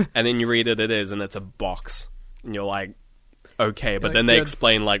it? And then you read it is, and it's a box. And you're like, okay. But then they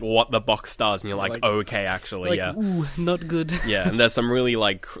explain like what the box does, and you're like okay, actually, yeah. Ooh, not good. Yeah, and there's some really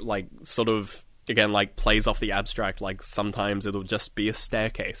like sort of, again, like plays off the abstract. Like sometimes it'll just be a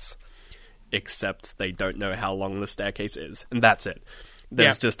staircase, except they don't know how long the staircase is. And that's it.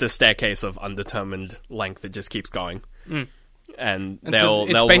 There's just a staircase of undetermined length that just keeps going. And they'll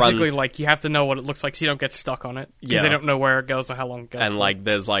basically run... like you have to know what it looks like so you don't get stuck on it, because they don't know where it goes or how long it goes. And like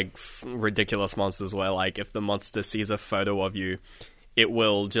there's like ridiculous monsters where like if the monster sees a photo of you, it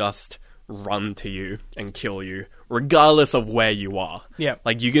will just run to you and kill you, regardless of where you are. Yeah.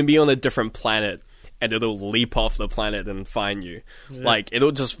 Like, you can be on a different planet, and it'll leap off the planet and find you. Yeah. Like,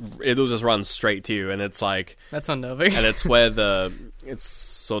 it'll just run straight to you, and it's like... That's unnerving. And it's where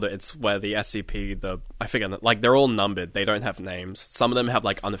it's where the SCP, I forget, like, they're all numbered. They don't have names. Some of them have,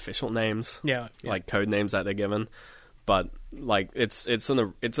 like, unofficial names. Yeah. Like, code names that they're given. But, like, it's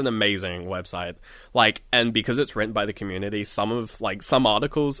an amazing website. Like, and because it's written by the community, some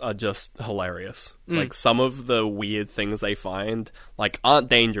articles are just hilarious. Like, some of the weird things they find, like, aren't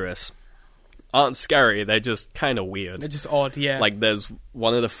dangerous, aren't scary, they're just kind of weird. They're just odd, yeah. Like, there's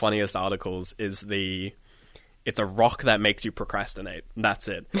one of the funniest articles is it's a rock that makes you procrastinate. That's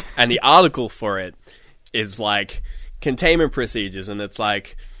it. And the article for it is, like, containment procedures, and it's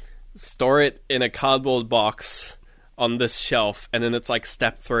like, store it in a cardboard box on this shelf, and then it's like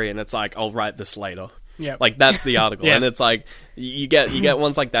step 3, and it's like, I'll write this later. Yeah. Like, that's the article. Yeah. And it's like, you get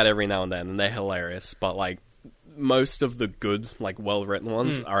ones like that every now and then, and they're hilarious, but, like, most of the good, like, well-written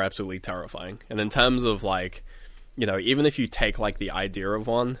ones are absolutely terrifying. And in terms of, like, you know, even if you take, like, the idea of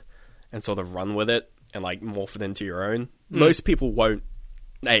one and sort of run with it and, like, morph it into your own, most people won't,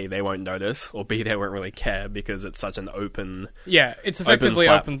 A, they won't notice, or B, they won't really care because it's such an open... Yeah, it's effectively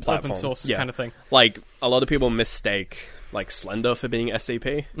open platform. source Yeah. kind of thing. Like, a lot of people mistake, like, Slender for being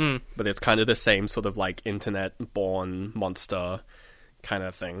SCP, but it's kind of the same sort of, like, internet-born monster kind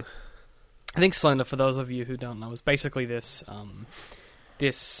of thing. I think Slender, for those of you who don't know, is basically this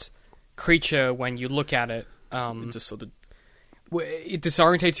creature. When you look at it, It just sort of... it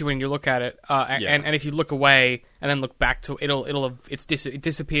disorientates you when you look at it, and if you look away and then look back to it, it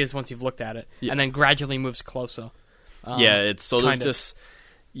disappears once you've looked at it, and then gradually moves closer. Yeah, it's sort of kind of. just...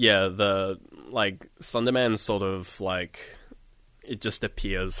 Yeah, the, like, Slenderman sort of, like, it just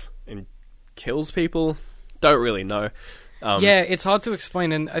appears and kills people. Don't really know. Yeah, it's hard to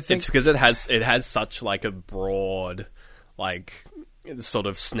explain, and I think... It's because it has such, like, a broad, like, sort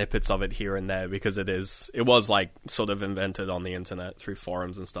of snippets of it here and there, because it was, like, sort of invented on the internet through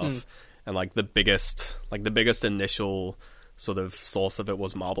forums and stuff. And, like, the biggest initial sort of source of it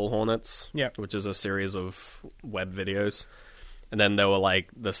was Marble Hornets, which is a series of web videos. And then there were, like,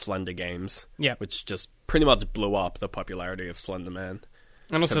 the Slender games, which just pretty much blew up the popularity of Slenderman.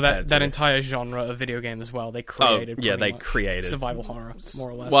 And also that entire genre of video game as well. They created created survival horror, more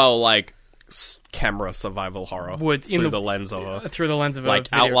or less. Well, like, camera survival horror through the lens of a... Like,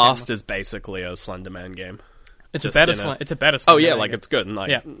 Outlast is basically a Slenderman game. It's a better Slenderman. Oh, yeah, like, it's good. And,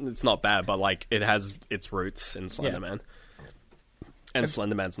 like, it's not bad, but, like, it has its roots in Slenderman. And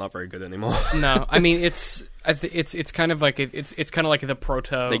Slenderman's not very good anymore. No, I mean, it's kind of like it's kind of like the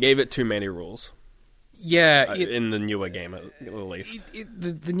proto. They gave it too many rules. Yeah, in the newer game at least.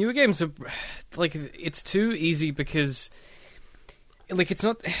 The newer games are like, it's too easy because, like, it's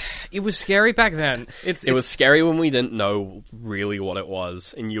not. It was scary back then. It was scary when we didn't know really what it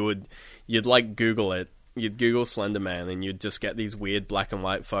was, and you'd like Google it. You'd Google Slenderman, and you'd just get these weird black and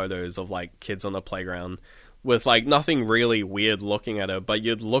white photos of, like, kids on the playground with, like, nothing really weird looking at it, but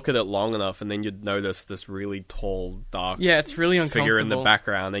you'd look at it long enough, and then you'd notice this really tall, dark, it's really uncomfortable figure in the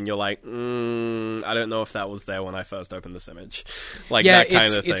background, and you're like, I don't know if that was there when I first opened this image. Like, that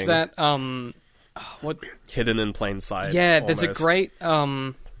kind of thing. It's that, what? Hidden in plain sight. Yeah, almost. There's a great,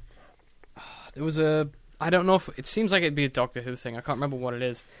 there was a, I don't know if, it seems like it'd be a Doctor Who thing, I can't remember what it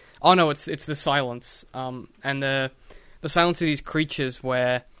is. Oh no, it's the silence, and the silence of these creatures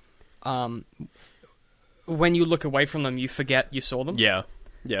where, when you look away from them, you forget you saw them. Yeah.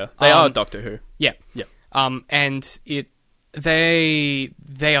 They are Doctor Who. Yeah. And they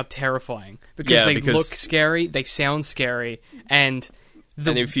are terrifying because they look scary, they sound scary, and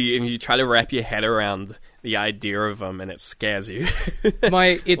if you try to wrap your head around the idea of them, and it scares you.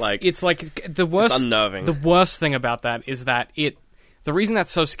 It's like the worst. It's unnerving. The worst thing about that is that the reason that's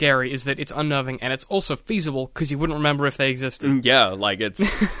so scary is that it's unnerving, and it's also feasible because you wouldn't remember if they existed. Yeah, like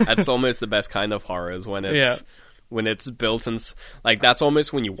that's almost the best kind of horror is when it's built and like that's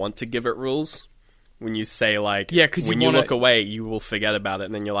almost when you want to give it rules. When you say like, when you look away, you will forget about it,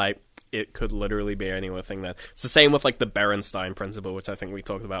 and then you're like, it could literally be anything that. It's the same with like the Berenstain principle, which I think we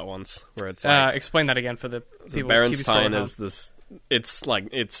talked about once, where it's like, explain that again for the people. Berenstain is this. It's like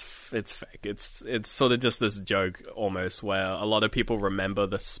it's fake. It's sort of just this joke almost where a lot of people remember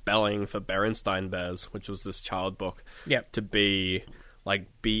the spelling for Berenstain Bears, which was this child book, to be like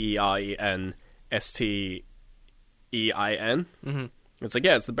BERENSTEIN. Mm-hmm. It's like,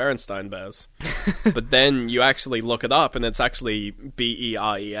 it's the Berenstain Bears. But then you actually look it up, and it's actually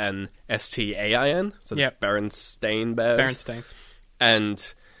BERENSTAIN. So Berenstain Bears. Berenstain.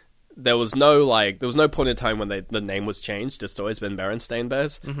 And there was no point in time when the name was changed. It's always been Berenstain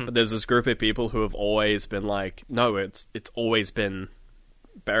Bears. But there's this group of people who have always been like, no, it's always been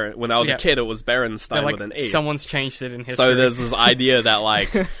Beren. When I was a kid, it was Berenstain with an E. Someone's changed it in history. So there's this idea that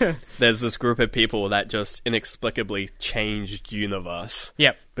like there's this group of people that just inexplicably changed universe.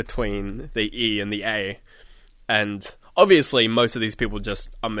 Yep. Between the E and the A, and obviously most of these people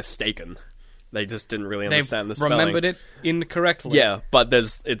just are mistaken. They just didn't really understand the spelling. They remembered it incorrectly. Yeah, but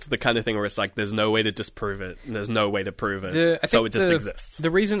it's the kind of thing where it's like there's no way to disprove it, and there's no way to prove it, so it just exists. The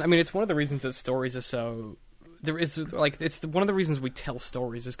reason, I mean, it's one of the reasons that stories are so... one of the reasons we tell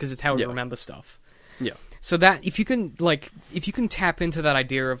stories is because it's how we remember stuff. Yeah. So that, if you can tap into that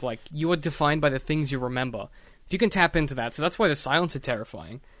idea of, like, you are defined by the things you remember, if you can tap into that, so that's why the silence are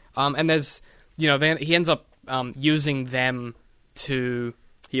terrifying. And there's, he ends up using them to...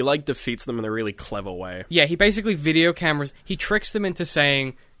 He, like, defeats them in a really clever way. Yeah, he basically video cameras... He tricks them into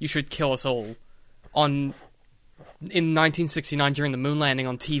saying, you should kill us all. In 1969, during the moon landing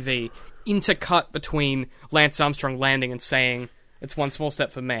on TV, intercut between Lance Armstrong landing and saying, it's one small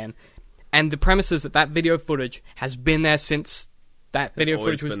step for man. And the premise is that video footage has been there since that video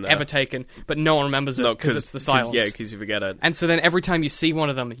footage was ever taken, but no one remembers it because it's the silence. Yeah, because you forget it. And so then every time you see one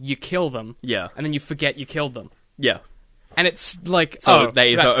of them, you kill them. Yeah. And then you forget you killed them. Yeah. And it's like, so over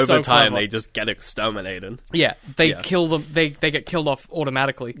time clever. They just get exterminated. Yeah, they kill them. They get killed off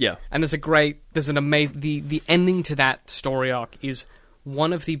automatically. Yeah, and there's an amazing the ending to that story arc is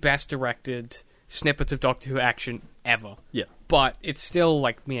one of the best directed snippets of Doctor Who action ever. Yeah, but it's still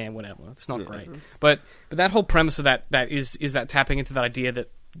like, whatever. It's not great. But that whole premise of that is that tapping into that idea that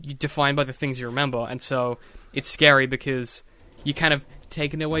you define by the things you remember, and so it's scary because you kind of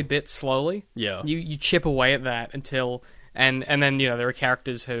take it away bit slowly. Yeah, you chip away at that until. And then, there are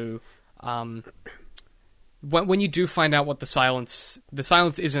characters who, when you do find out what the silence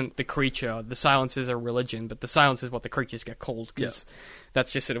isn't the creature, the silence is a religion, but the silence is what the creatures get called, because that's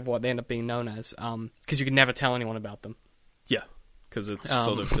just sort of what they end up being known as, because you can never tell anyone about them. Yeah, because it's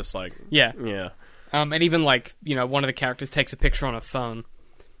sort of just like... Yeah. Yeah. And even, like, one of the characters takes a picture on her phone,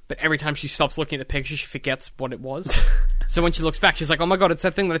 but every time she stops looking at the picture, she forgets what it was. So when she looks back, she's like, oh my god, it's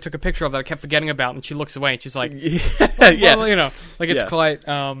that thing that I took a picture of that I kept forgetting about, and she looks away, and she's like, it's quite,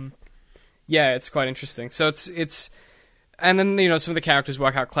 it's quite interesting. So it's, and then, some of the characters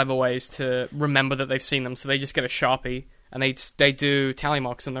work out clever ways to remember that they've seen them, so they just get a Sharpie, and they do tally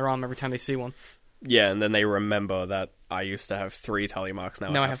marks on their arm every time they see one. Yeah, and then they remember that I used to have 3 tally marks,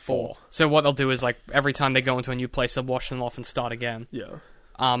 now I have 4. So what they'll do is, like, every time they go into a new place, they'll wash them off and start again. Yeah.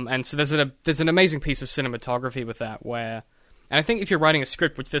 And so there's an amazing piece of cinematography with that, where, and I think if you're writing a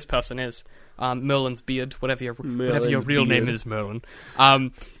script, which this person is, Merlin's Beard, whatever your real name is, Merlin.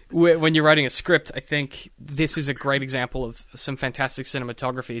 When you're writing a script, I think this is a great example of some fantastic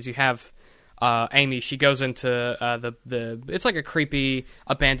cinematography. As you have Amy, she goes into it's like a creepy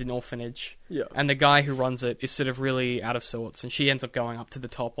abandoned orphanage, and the guy who runs it is sort of really out of sorts, and she ends up going up to the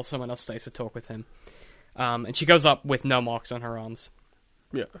top while someone else stays to talk with him, and she goes up with no marks on her arms.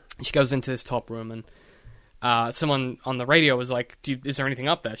 Yeah, she goes into this top room, and someone on the radio was like, is there anything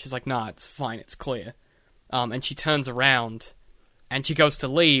up there? She's like, nah, it's fine, it's clear. And she turns around, and she goes to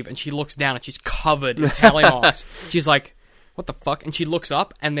leave, and she looks down, and she's covered in tally marks. She's like, what the fuck? And she looks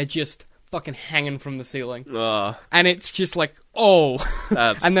up, and they're just fucking hanging from the ceiling. And it's just like, oh.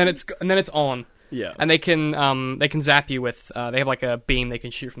 and then it's on. Yeah. And they can zap you with, they have like a beam they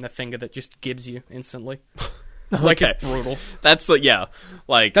can shoot from their finger that just gives you instantly. Like, it's brutal. That's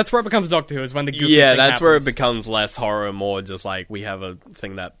that's where it becomes Doctor Who, is when the goofy thing that's happens. where it becomes less horror, more just like, we have a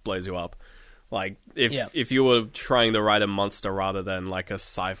thing that blows you up. Like, if you were trying to write a monster rather than like a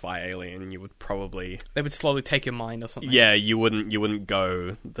sci-fi alien, you would probably... They would slowly take your mind or something. Yeah, you wouldn't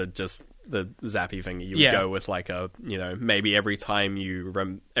go the zappy thing. You would go with like a, maybe every time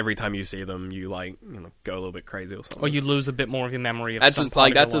you see them, you like, go a little bit crazy or something. Or you lose a bit more of your memory of that's some just, part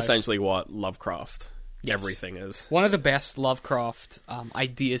like, of your that's life. Essentially what Lovecraft everything is. One of the best Lovecraft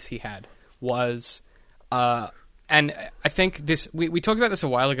ideas he had was, and I think this we talked about this a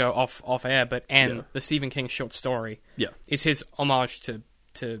while ago off air, but the Stephen King short story, is his homage to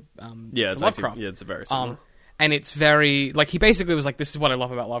Lovecraft. Actually, it's very similar. And it's very, like, he basically was like, this is what I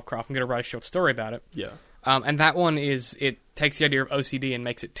love about Lovecraft, I'm going to write a short story about it. Yeah. And that one it takes the idea of OCD and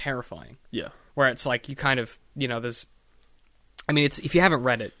makes it terrifying. Yeah. Where it's like, you kind of, there's, I mean, if you haven't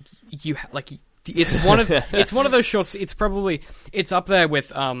read it, it's one of those shorts. It's up there with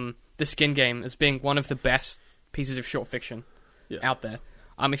The Skin Game as being one of the best pieces of short fiction out there.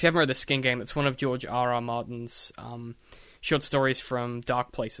 If you haven't read The Skin Game, it's one of George R.R. Martin's short stories from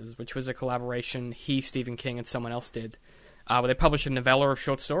Dark Places, which was a collaboration Stephen King, and someone else did. where they publish a novella of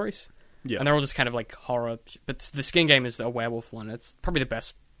short stories. Yeah. And they're all just kind of like horror. But the Skin Game is a werewolf one. It's probably the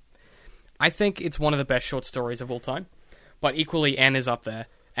best. I think it's one of the best short stories of all time. But equally, N is up there.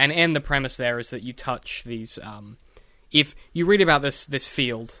 And N, the premise there is that you touch these... if you read about this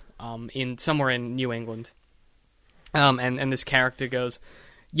field in somewhere in New England, and this character goes,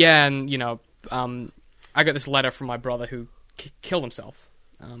 yeah, and, you know, I got this letter from my brother who killed himself.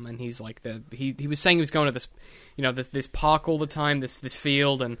 And he's like, he was saying he was going to this, you know, this park all the time, this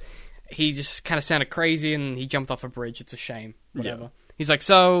field, and he just kind of sounded crazy, and he jumped off a bridge. It's a shame. Whatever. Yeah. He's like,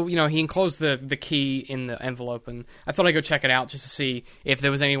 so, you know, he enclosed the key in the envelope, and I thought I'd go check it out just to see if there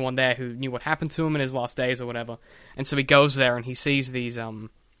was anyone there who knew what happened to him in his last days or whatever. And so he goes there, and he sees these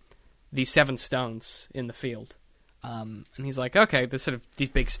 7 stones in the field. And he's like, okay, there's sort of these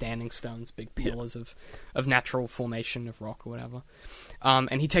big standing stones, big pillars of natural formation of rock or whatever.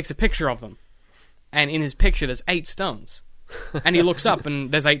 And he takes a picture of them. And in his picture, there's 8 stones. And he looks up,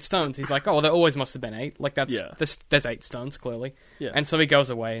 and there's 8 stones. He's like, oh, there always must have been 8. Like, there's 8 stones, clearly. Yeah. And so he goes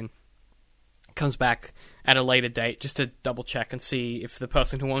away and comes back at a later date just to double-check and see if the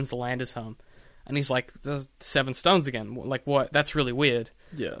person who owns the land is home. And he's like, there's 7 stones again. Like, what? That's really weird.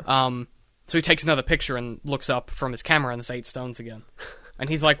 Yeah. So he takes another picture and looks up from his camera, and there's 8 stones again. And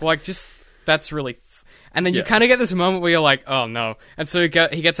he's like, well, that's really... And then you kind of get this moment where you're like, oh, no. And so he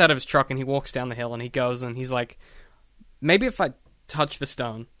gets out of his truck, and he walks down the hill, and he goes, and he's like... Maybe if I touch the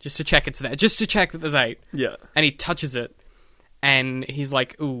stone, just to check it's there, just to check that there's 8. Yeah. And he touches it, and he's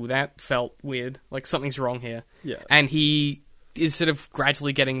like, ooh, that felt weird. Like, something's wrong here. Yeah. And he is sort of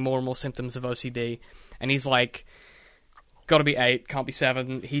gradually getting more and more symptoms of OCD. And he's like, gotta be 8, can't be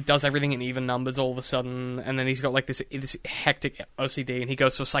 7. He does everything in even numbers all of a sudden, and then he's got, like, this hectic OCD, and he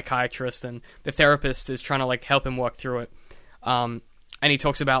goes to a psychiatrist, and the therapist is trying to, like, help him work through it. And he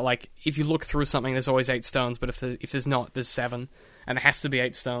talks about, like, if you look through something, there's always 8 stones, but if there's not, there's 7, and there has to be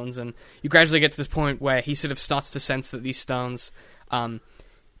 8 stones. And you gradually get to this point where he sort of starts to sense that these stones,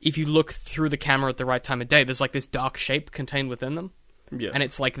 if you look through the camera at the right time of day, there's, like, this dark shape contained within them. Yeah. And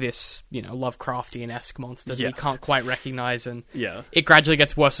it's like this, you know, Lovecraftian-esque monster that he can't quite recognize, and yeah. It gradually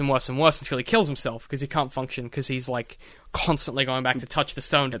gets worse and worse and worse until he kills himself, because he can't function, because he's, like, constantly going back to touch the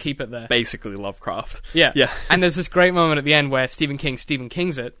stone to keep it there. Basically Lovecraft. Yeah. Yeah. And there's this great moment at the end where Stephen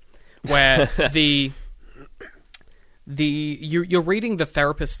King's it, where you're reading the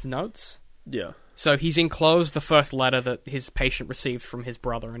therapist's notes. Yeah. So he's enclosed the first letter that his patient received from his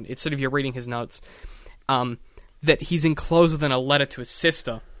brother, and it's sort of, you're reading his notes. That he's enclosed within a letter to his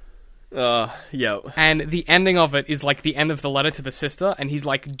sister. Yeah. And the ending of it is like the end of the letter to the sister, and he's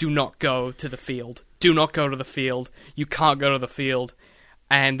like, do not go to the field. Do not go to the field. You can't go to the field.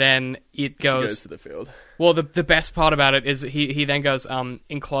 And then it goes... She goes to the field. Well, the best part about it is he then goes,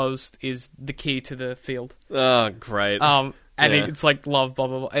 enclosed is the key to the field. Oh, great. And it's like, love, blah,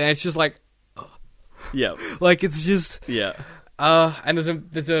 blah, blah. And it's just like... Yeah. Like, it's just... Yeah. And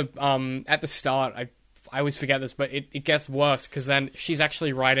there's a at the start, I always forget this, but it gets worse, because then she's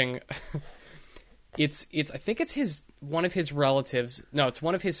actually writing... I think it's one of his relatives... No, it's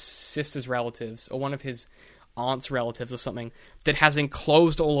one of his sister's relatives, or one of his aunt's relatives or something, that has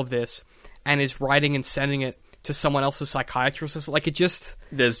enclosed all of this, and is writing and sending it to someone else's psychiatrist. Or something. Like, it just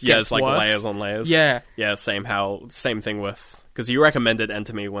it's like worse. layers on layers. Yeah. Yeah, same thing with... Because you recommended N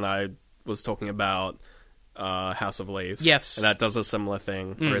to me when I was talking about... House of Leaves. Yes. And that does a similar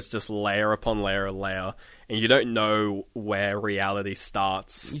thing, where it's just layer upon layer and layer, and you don't know where reality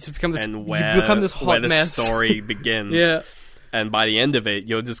starts you become this, and where this hot where the mess. story begins. Yeah. And by the end of it,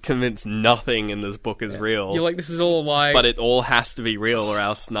 you're just convinced nothing in this book is real. You're like, this is all like... But it all has to be real, or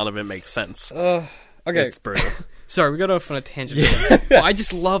else none of it makes sense. Okay. It's brutal. Sorry, we got off on a tangent. Yeah. I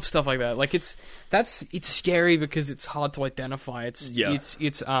just love stuff like that. Like, it's scary because it's hard to identify. It's you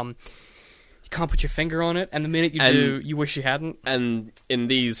can't put your finger on it, and the minute you do, you wish you hadn't. And in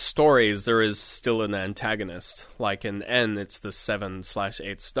these stories, there is still an antagonist. Like in N, it's the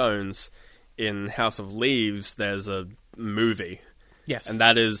 7/8 stones. In House of Leaves, there's a movie. Yes. And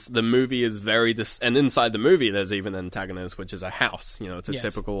that is, the movie is very... and inside the movie, there's even an antagonist, which is a house. You know, it's a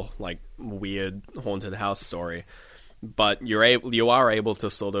typical, like, weird, haunted house story. But you are able to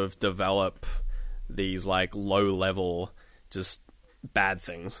sort of develop these, like, low-level, just... bad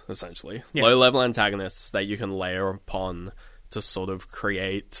things, essentially. Yeah. Low-level antagonists that you can layer upon to sort of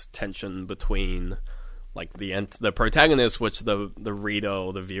create tension between, like, the protagonist, which the reader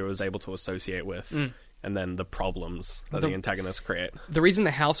or the viewer is able to associate with, and then the problems that the antagonists create. The reason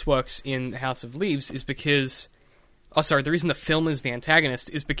the house works in House of Leaves is because... the reason the film is the antagonist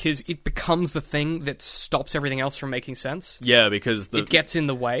is because it becomes the thing that stops everything else from making sense. Yeah, because it gets in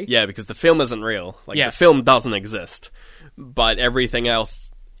the way. Yeah, because the film isn't real. Like, yes. the film doesn't exist. but everything else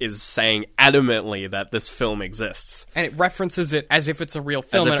is saying adamantly that this film exists. And it references it as if it's a real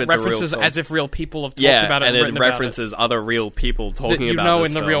film, As if and it it's a real references film. as if real people have talked about it and and it written references other real people talking you about know this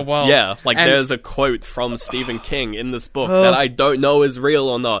in the film. real world. Yeah, like And- there's a quote from Stephen King in this book that I don't know is real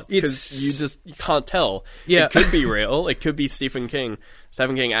or not, because you can't tell. Yeah. It could be real. It could be Stephen King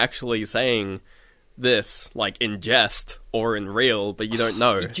actually saying this, like, in jest or in real, but you don't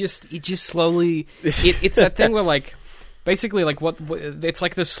know. It just slowly... it's that thing where, like... Basically, like, what it's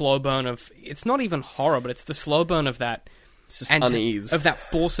like the slow burn of... It's not even horror, but it's the slow burn of that... It's just unease. Of that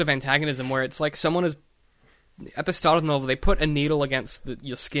force of antagonism, where it's like someone is... At the start of the novel, they put a needle against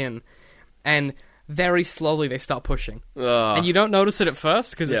your skin, and very slowly they start pushing. And you don't notice it at first,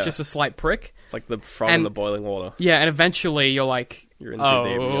 because it's just a slight prick. It's like the frog in the boiling water. Yeah, and eventually you're like... You're in too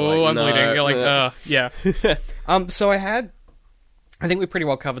deep, and you're like, I'm no. bleeding. You're like, yeah. So I think we pretty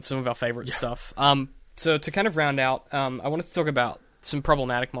well covered some of our favorite stuff. So to kind of round out, I wanted to talk about some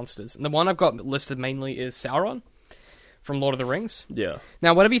problematic monsters. And the one I've got listed mainly is Sauron from Lord of the Rings. Yeah.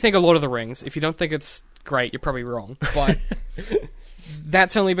 Now, whatever you think of Lord of the Rings, if you don't think it's great, you're probably wrong. But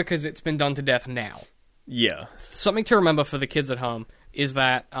that's only because it's been done to death now. Yeah. Something to remember for the kids at home is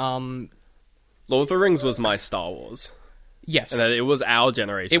that, Lord of the Rings was my Star Wars. yes. And that it was our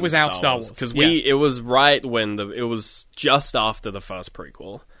generation. It was our Star Wars. Because Yeah. it was right when it was just after the first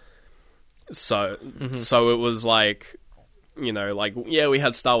prequel. So it was like, you know, like, yeah, we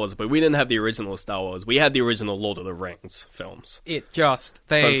had Star Wars, but we didn't have the original Star Wars. We had the original Lord of the Rings films.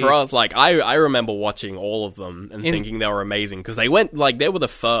 So for us, like, I remember watching all of them and thinking they were amazing, because they were the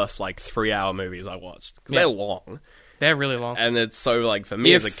first, like, 3-hour movies I watched. Because they're long. They're really long. And it's so, like, for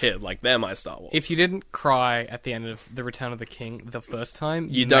me as a kid, like, they're my Star Wars. If you didn't cry at the end of The Return of the King the first time,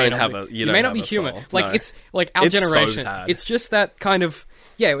 You may don't not have be- a- you you don't may not have be a human. soul. Like, No. it's like our It's so generation. sad. It's just that kind of,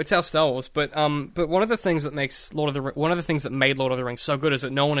 yeah, it's our Star Wars. But one of the things that makes one of the things that made Lord of the Rings so good is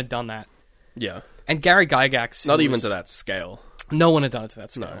that no one had done that. Yeah. And Gary Gygax, Not even to that scale. no one had done it to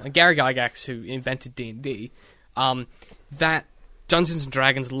that scale. No. And Gary Gygax, who invented D&D, that Dungeons and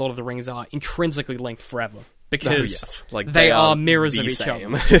Dragons and Lord of the Rings are intrinsically linked forever. Because yes. Like, they are mirrors the of each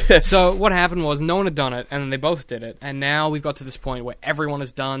same. other. So what happened was no one had done it, and then they both did it. And now we've got to this point where everyone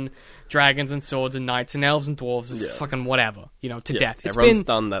has done dragons and swords and knights and elves and dwarves and fucking whatever, you know, to death. Everyone's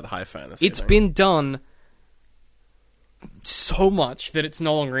done that high fantasy It's thing. been done so much that it's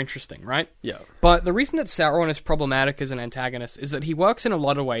no longer interesting, right? Yeah. But the reason that Sauron is problematic as an antagonist is that he works in a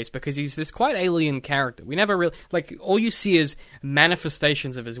lot of ways because he's this quite alien character. We never really... Like, all you see is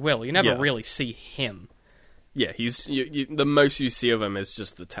manifestations of his will. You never really see him. Yeah, he's the most you see of him is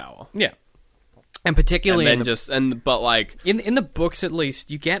just the tower. Yeah. And particularly... And then but like... In the books, at least,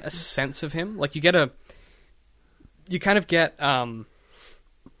 you get a sense of him. Like, you kind of get... I don't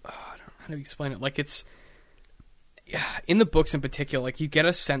know how to explain it. Like, it's... In the books in particular, like, you get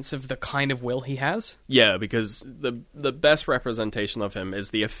a sense of the kind of will he has. Yeah, because the best representation of him is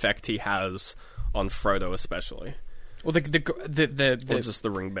the effect he has on Frodo, especially. Well, Or just the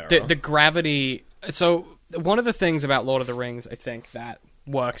ring bearer. the gravity. So one of the things about Lord of the Rings, I think, that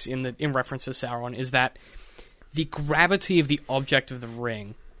works in reference to Sauron is that the gravity of the object of the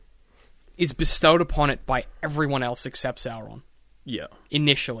ring is bestowed upon it by everyone else except Sauron. Yeah.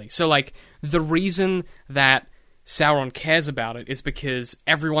 Initially, so like the reason that Sauron cares about it is because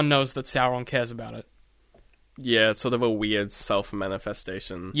everyone knows that Sauron cares about it. Yeah, it's sort of a weird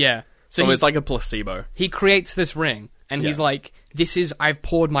self-manifestation. Yeah. So it's like a placebo. He creates this ring, and he's like, I've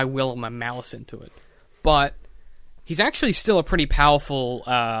poured my will and my malice into it. But he's actually still a pretty powerful,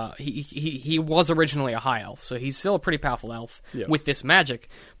 he was originally a high elf, so he's still a pretty powerful elf with this magic,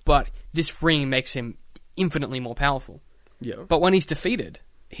 but this ring makes him infinitely more powerful. Yeah. But when he's defeated,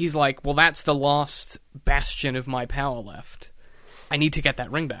 he's like, well, that's the last bastion of my power left. I need to get that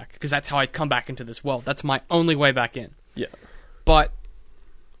ring back, because that's how I come back into this world. That's my only way back in. Yeah. But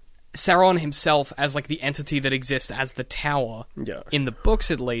Sauron himself, as like the entity that exists as the tower, in the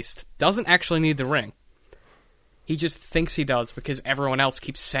books at least, doesn't actually need the ring. He just thinks he does because everyone else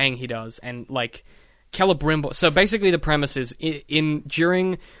keeps saying he does, and like Celebrimbor. So basically, the premise is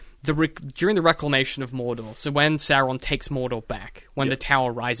during the reclamation of Mordor. So when Sauron takes Mordor back, when the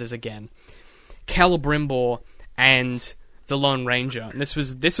tower rises again, Celebrimbor and the Lone Ranger. And this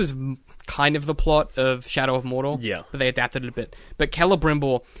was kind of the plot of Shadow of Mordor, but they adapted it a bit. But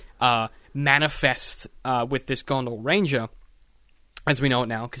Celebrimbor manifests with this Gondor Ranger, as we know it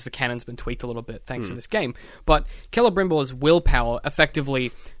now, because the canon's been tweaked a little bit thanks to this game. But Celebrimbor's willpower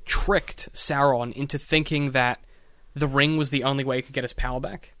effectively tricked Sauron into thinking that the ring was the only way he could get his power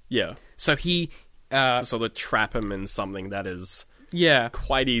back. Yeah. So he... to sort of trap him in something that is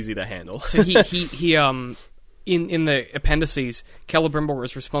quite easy to handle. So he in the appendices, Celebrimbor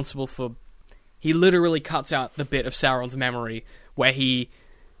is responsible for... He literally cuts out the bit of Sauron's memory where he...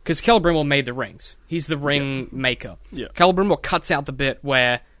 Because Celebrimbor made the rings. He's the ring maker. Yeah. Celebrimbor cuts out the bit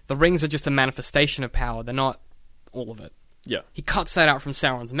where the rings are just a manifestation of power. They're not all of it. Yeah. He cuts that out from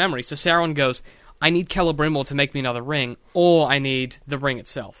Sauron's memory. So Sauron goes, I need Celebrimbor to make me another ring, or I need the ring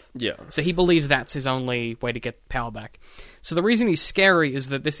itself. Yeah. So he believes that's his only way to get power back. So the reason he's scary is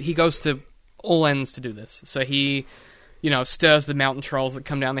that he goes to all ends to do this. So he, stirs the mountain trolls that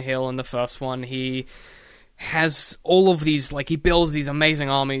come down the hill in the first one. He has all of these, he builds these amazing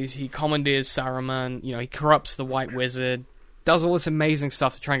armies. He commandeers Saruman. He corrupts the White Wizard. Does all this amazing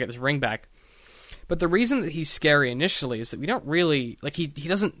stuff to try and get this ring back. But the reason that he's scary initially is that we don't really,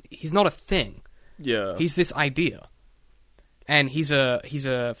 he's not a thing. Yeah. He's this idea. And he's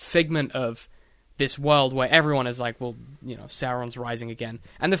a figment of this world where everyone is like, well, Sauron's rising again.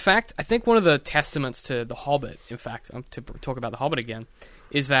 And I think one of the testaments to The Hobbit, in fact, to talk about The Hobbit again,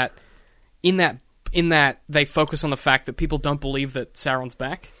 is that in that they focus on the fact that people don't believe that Sauron's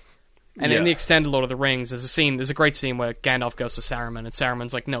back. And in the extended Lord of the Rings, there's a great scene where Gandalf goes to Saruman, and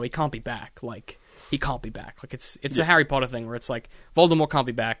Saruman's like, no, he can't be back. He can't be back. It's a Harry Potter thing where it's like, Voldemort can't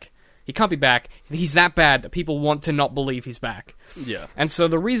be back. He can't be back. He's that bad that people want to not believe he's back. Yeah. And so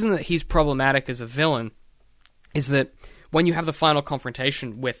the reason that he's problematic as a villain is that when you have the final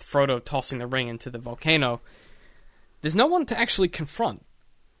confrontation with Frodo tossing the ring into the volcano, there's no one to actually confront.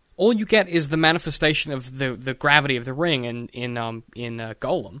 All you get is the manifestation of the gravity of the ring in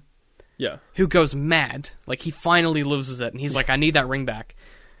Gollum. Yeah. Who goes mad. He finally loses it, and he's like, I need that ring back.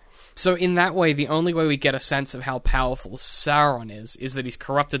 So in that way, the only way we get a sense of how powerful Sauron is that he's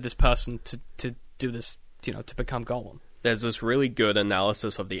corrupted this person to do this, to become Gollum. There's this really good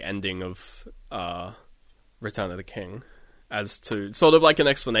analysis of the ending of Return of the King, as to sort of an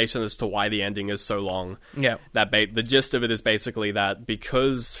explanation as to why the ending is so long. Yeah. The gist of it is basically that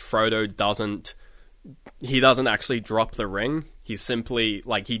because Frodo doesn't actually drop the ring. He's simply,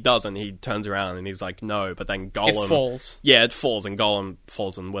 he doesn't. He turns around and he's like, no, but then Gollum... It falls. Yeah, it falls, and Gollum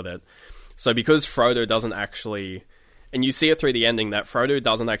falls in with it. So because Frodo doesn't actually... And you see it through the ending that Frodo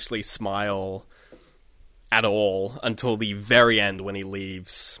doesn't actually smile at all until the very end when he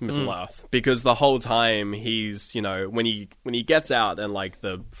leaves Middle-earth. Because the whole time he's, when he gets out and,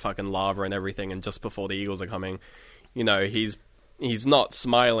 the fucking lava and everything, and just before the eagles are coming, he's not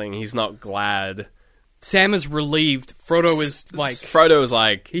smiling, he's not glad... Sam is relieved. Frodo is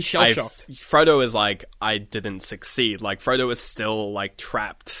he's shell-shocked. Frodo is like, I didn't succeed. Frodo is still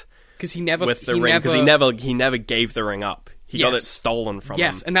trapped because he never with the ring because he never gave the ring up. He got it stolen from him.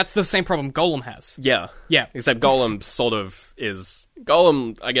 Yes, and that's the same problem Gollum has. Yeah. Except Gollum sort of is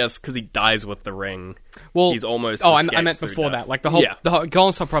I guess, because he dies with the ring. Well, he's almost. Oh, I meant before death. that. The whole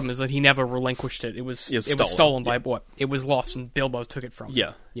Gollum's whole problem is that he never relinquished it. It was stolen by what? It was lost, and Bilbo took it from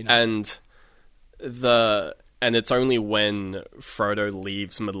him. Yeah, and it's only when Frodo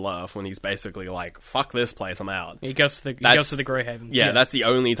leaves Middle-earth when he's basically like, fuck this place, I'm out. He goes to the Grey Havens. Yeah, that's the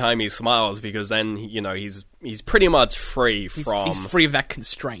only time he smiles, because then, he's pretty much free from... He's free of that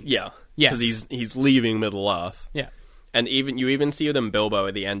constraint. Yeah. Yes. Because he's leaving Middle-earth. Yeah. And you even see it in Bilbo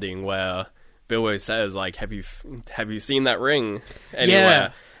at the ending, where Bilbo says, have you seen that ring anywhere? Yeah.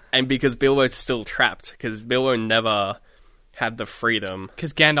 And because Bilbo's still trapped, because Bilbo never... had the freedom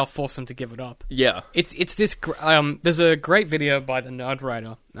because Gandalf forced him to give it up. Yeah, it's this. There's a great video by the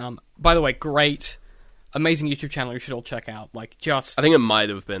Nerdwriter. By the way, great, amazing YouTube channel you should all check out. I think it might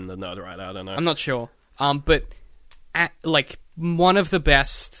have been the Nerdwriter. I don't know. I'm not sure. But one of the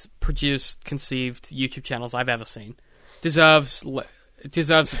best produced, conceived YouTube channels I've ever seen. Deserves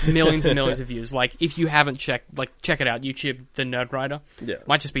millions and millions of views. If you haven't check it out. YouTube, the Nerdwriter. Yeah,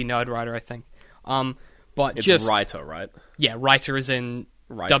 might just be Nerdwriter, I think. But it's just writer, right? Yeah, writer is in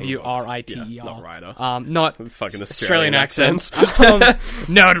W-R-I-T-E-R. Yeah, not writer. Not fucking Australian accents.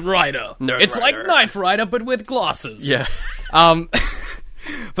 Nerdwriter. It's like Knight Rider, but with glasses. Yeah.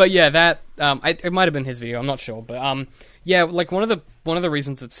 But yeah, that it might have been his video. I'm not sure, but yeah, one of the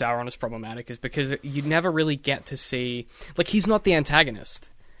reasons that Sauron is problematic is because you never really get to see he's not the antagonist.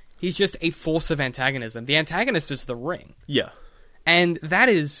 He's just a force of antagonism. The antagonist is the ring. Yeah. And that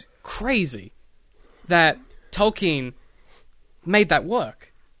is crazy. That Tolkien made that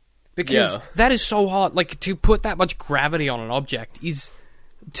work. Because that is so hard. To put that much gravity on an object is,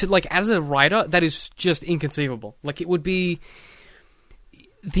 as a writer, that is just inconceivable. It would be...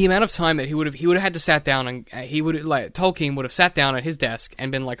 The amount of time that he would have had to sat down and Tolkien would have sat down at his desk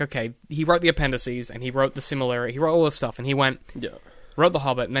and been like, okay, he wrote the appendices and he wrote the similarity, he wrote all this stuff, and he went, wrote The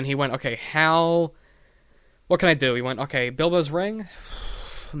Hobbit, and then he went, okay, what can I do? He went, okay, Bilbo's ring...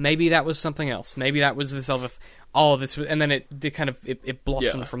 maybe that was something else. Maybe that was this other. This was, and then it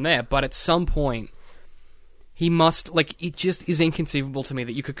blossomed from there. But at some point, he must it just is inconceivable to me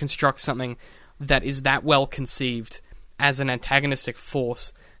that you could construct something that is that well conceived as an antagonistic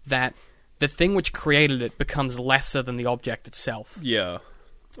force that the thing which created it becomes lesser than the object itself. Yeah.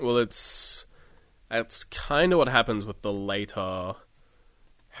 Well, that's kind of what happens with the later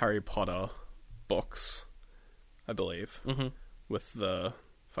Harry Potter books, I believe, with the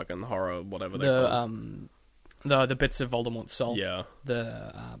fucking horror, whatever they call it. The bits of Voldemort's soul. Yeah.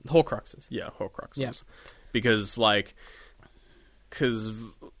 The Horcruxes. Yeah, Horcruxes. Yeah. Because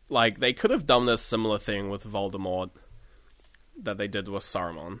they could have done this similar thing with Voldemort that they did with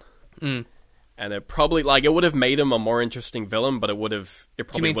Saruman. Mm. And it probably, it would have made him a more interesting villain, but it would have... Do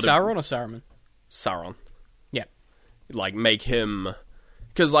you mean Sauron or Saruman? Sauron. Yeah. Make him...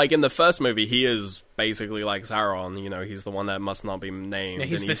 Because, in the first movie, he is basically like Sauron, he's the one that must not be named. Yeah,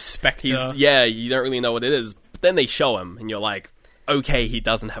 he's the Spectre. You don't really know what it is, but then they show him, and you're like, okay, he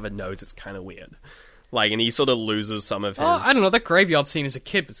doesn't have a nose, it's kind of weird. And he sort of loses some of his... Oh, I don't know, that graveyard scene as a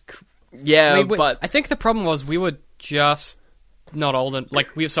kid was... Yeah, but... I think the problem was we were just not old, and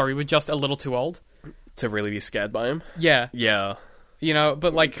we were just a little too old. To really be scared by him? Yeah. Yeah.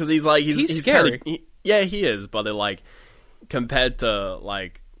 But because he's scary. He is, but it, compared to,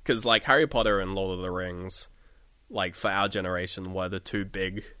 because, Harry Potter and Lord of the Rings, for our generation, were the two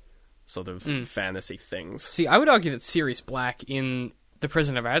big sort of fantasy things. See, I would argue that Sirius Black in The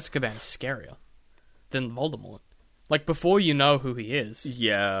Prisoner of Azkaban is scarier than Voldemort. Before you know who he is.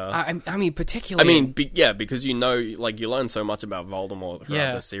 Yeah. I mean, particularly... because you learn so much about Voldemort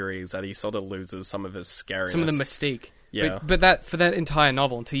throughout the series that he sort of loses some of his scariness. Some of the mystique. Yeah. But for that entire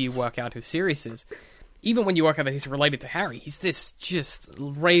novel, until you work out who Sirius is, even when you work out that he's related to Harry, he's this just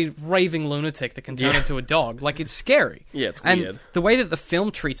raving lunatic that can turn into a dog. It's scary. Yeah, it's weird. And the way that the film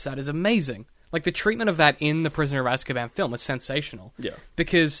treats that is amazing. The treatment of that in the Prisoner of Azkaban film is sensational. Yeah.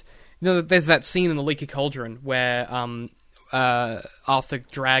 Because... there's that scene in the Leaky Cauldron where Arthur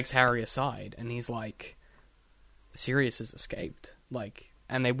drags Harry aside, and he's like, Sirius has escaped.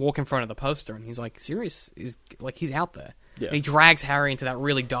 And they walk in front of the poster, and he's like, Sirius is, he's out there. Yeah. And he drags Harry into that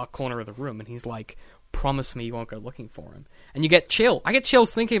really dark corner of the room, and he's like, promise me you won't go looking for him. And you get chill. I get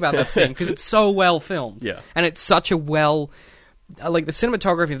chills thinking about that scene, because it's so well filmed. Yeah. And it's such a well... the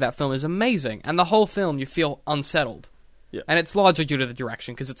cinematography of that film is amazing, and the whole film, you feel unsettled. Yeah. And it's largely due to the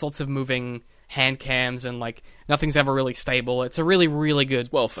direction, because it's lots of moving hand cams and, nothing's ever really stable. It's a really, really good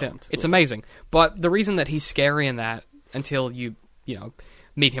well film. filmed. It's amazing. But the reason that he's scary in that, until you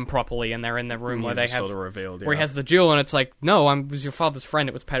meet him properly and they're in the room where they have... sort of revealed, where he has the jewel, and it's like, no, I was your father's friend,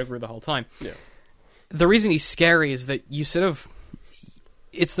 it was Pettigrew the whole time. Yeah. The reason he's scary is that you sort of...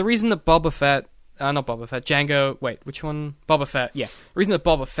 It's the reason that Boba Fett... not Boba Fett, Django... Wait, which one? Boba Fett, yeah. The reason that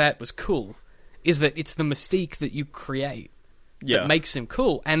Boba Fett was cool is that it's the mystique that you create that makes him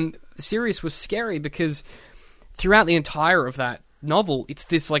cool. And Sirius was scary because throughout the entire of that novel, it's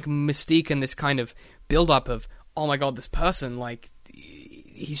this mystique and this kind of build-up of, oh my god, this person,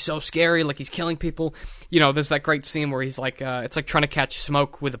 he's so scary, he's killing people. There's that great scene where he's it's like trying to catch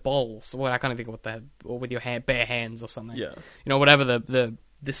smoke with a bowl. So I can't think of or with your bare hands or something. Yeah. Whatever the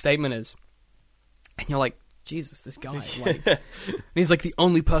statement is. And you're like, Jesus, this guy. And he's the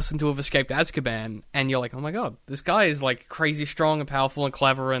only person to have escaped Azkaban, and you're like, oh my god, this guy is crazy strong and powerful and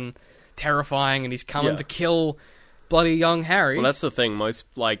clever and terrifying, and he's coming to kill bloody young Harry. Well, that's the thing. Most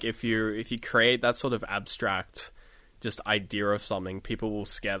if you create that sort of abstract just idea of something, people will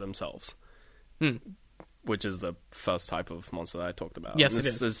scare themselves. Which is the first type of monster that I talked about. Yes, and it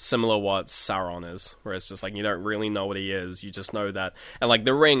is. It's similar what Sauron is, where it's just you don't really know what he is, you just know that... And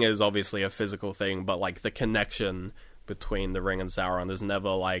the ring is obviously a physical thing, but the connection between the ring and Sauron is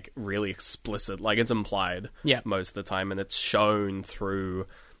never really explicit. It's implied most of the time, and it's shown through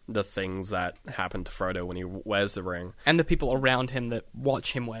the things that happen to Frodo when he wears the ring. And the people around him that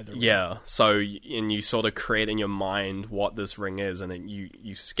watch him wear the ring. Yeah, so, and you sort of create in your mind what this ring is, and then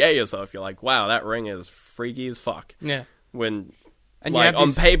you scare yourself. You're like, wow, that ring is freaky as fuck. Yeah. When, and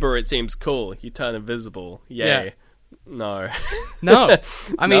on paper it seems cool. You turn invisible. Yay. Yeah. No. No.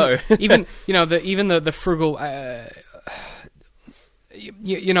 I mean, no. even the frugal...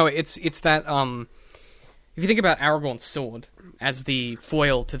 it's that... If you think about Aragorn's sword as the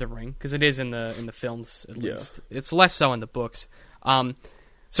foil to the ring, because it is in the films at least, it's less so in the books.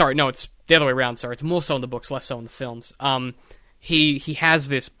 Sorry, no, it's the other way around. Sorry, it's more so in the books, less so in the films. He has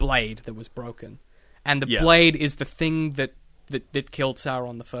this blade that was broken, and the blade is the thing that killed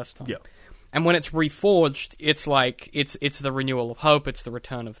Sauron the first time. Yeah. And when it's reforged, it's it's the renewal of hope. It's the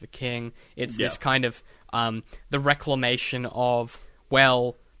return of the king. It's this kind of the reclamation of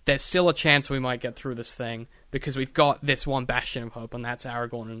well, there's still a chance we might get through this thing because we've got this one bastion of hope, and that's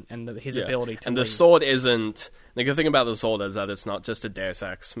Aragorn and his ability to And lead. the sword isn't... The good thing about the sword is that it's not just a Deus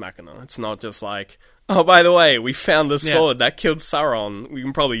Ex Machina. It's not just like, oh, by the way, we found the sword that killed Sauron. We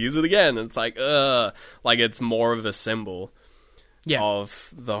can probably use it again. And it's like, like, it's more of a symbol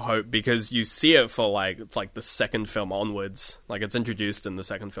of the hope, because you see it for, like the second film onwards. Like, it's introduced in the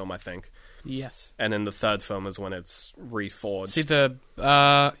second film, I think. Yes. And in the third film is when it's reforged. See,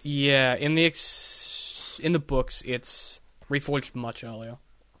 in the books, it's reforged much earlier.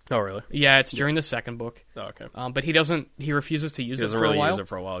 Oh, really? Yeah, it's during the second book. Oh, okay. But he refuses to use it He doesn't for a really while. use it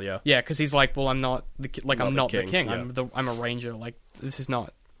for a while, yeah. Yeah, because he's like, well, I'm not the king. Yeah. I'm a ranger. Like, this is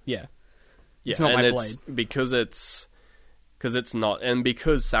not. Yeah. Yeah, It's not and my it's blade. because it's not, and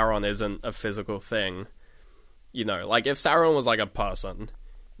because Sauron isn't a physical thing, you know, like if Sauron was like a person,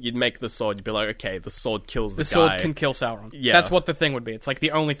 you'd make the sword, you'd be like, okay, the sword kills the guy. The sword can kill Sauron. Yeah. That's what the thing would be. It's like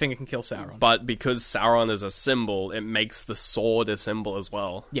the only thing that can kill Sauron. But because Sauron is a symbol, it makes the sword a symbol as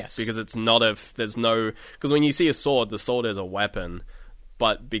well. Yes. Because it's not there's no, because when you see a sword, the sword is a weapon,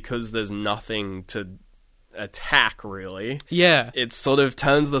 but because there's nothing to attack really, yeah. it sort of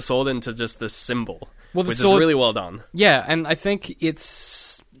turns the sword into just this symbol. Well, the which sword- is really well done. Yeah, and I think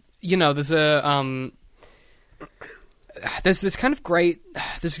it's, there's a there's this kind of great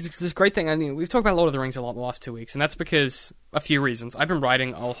this great thing. I mean, we've talked about Lord of the Rings a lot in the last 2 weeks, and that's because a few reasons. I've been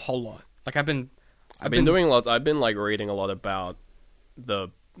writing a whole lot. Like I've been doing a lot. I've been like reading a lot about the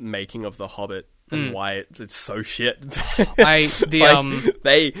making of The Hobbit and why it's so shit. They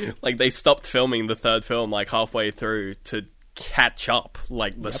stopped filming the third film like halfway through to catch up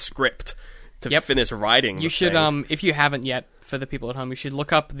like the script to finish writing. You should if you haven't yet, for the people at home, you should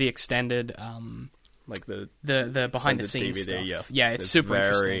look up the extended like the behind the scenes DVD, stuff. Yeah, it's super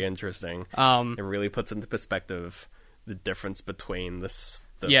very interesting. It really puts into perspective the difference between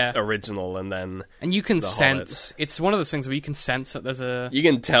the original and then. And you can The sense Hobbit. it's one of those things where you can sense that there's a. You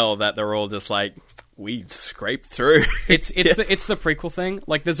can tell that they're all just like, we scraped through. It's the prequel thing.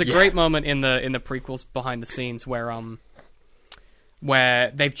 Like there's a great moment in the prequels behind the scenes where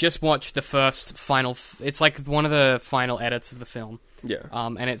they've just watched the first final. It's like one of the final edits of the film. Yeah.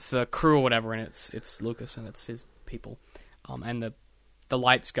 And it's the crew or whatever, and it's Lucas and it's his people. And the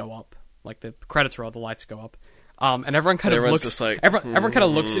lights go up, like the credits roll, the lights go up. And everyone kind of looks. Just like, everyone kind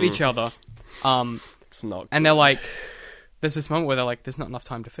of looks at each other. It's not. And they're like, there's this moment where they're like, there's not enough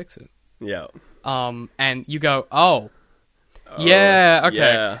time to fix it. Yeah. And you go, oh. Yeah, okay.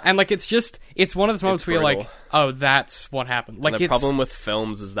 Yeah. And like it's one of those moments It's where you're like, brutal. oh, that's what happened. Like And the problem with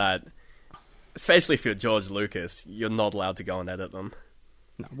films is that, especially if you're George Lucas, you're not allowed to go and edit them.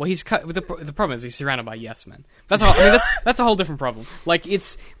 No, well, he's cut. The problem is he's surrounded by yes men. That's a whole different problem. Like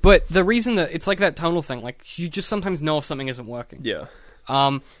but the reason that it's like that tonal thing, like you just sometimes know if something isn't working. Yeah.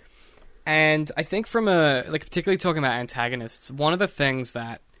 And I think from particularly talking about antagonists, one of the things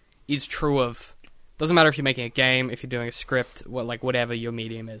that is true of, doesn't matter if you're making a game, if you're doing a script, whatever your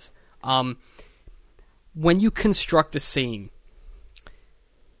medium is. When you construct a scene,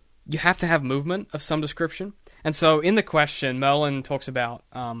 you have to have movement of some description. And so in the question, Merlin talks about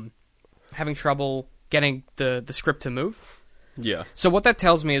having trouble getting the script to move. Yeah. So what that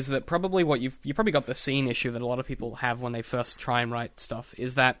tells me is that probably what you probably got the scene issue that a lot of people have when they first try and write stuff,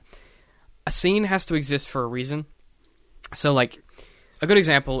 is that a scene has to exist for a reason. So like a good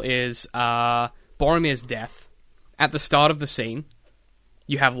example is Boromir's death. At the start of the scene,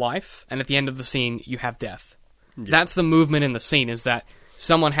 you have life, and at the end of the scene, you have death. Yeah. That's the movement in the scene, is that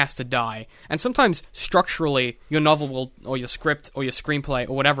someone has to die. And sometimes, structurally, your novel will, or your script, or your screenplay,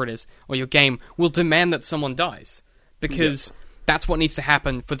 or whatever it is, or your game, will demand that someone dies. Because that's what needs to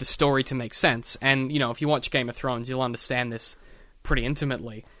happen for the story to make sense. And, if you watch Game of Thrones, you'll understand this pretty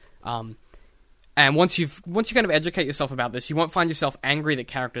intimately. And once you kind of educate yourself about this, you won't find yourself angry that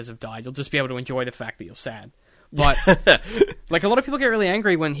characters have died. You'll just be able to enjoy the fact that you're sad. But, like, a lot of people get really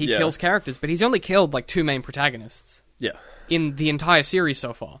angry when he kills characters, but he's only killed, like, 2 main protagonists. Yeah. In the entire series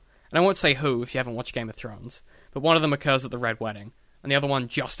so far. And I won't say who if you haven't watched Game of Thrones, but one of them occurs at the Red Wedding, and the other one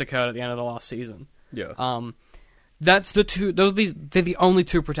just occurred at the end of the last season. Yeah. That's the two, they're the only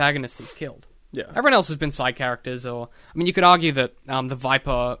 2 protagonists he's killed. Yeah. Everyone else has been side characters, you could argue that the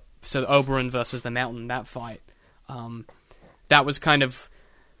Viper, so Oberyn versus the Mountain, that fight, that was kind of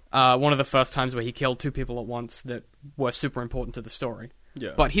one of the first times where he killed 2 people at once that were super important to the story.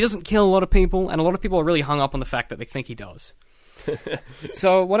 Yeah. But he doesn't kill a lot of people, and a lot of people are really hung up on the fact that they think he does.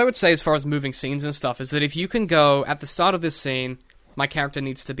 So what I would say as far as moving scenes and stuff is that if you can go, at the start of this scene, my character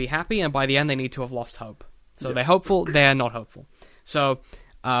needs to be happy, and by the end they need to have lost hope. So they're hopeful, they're not hopeful. So,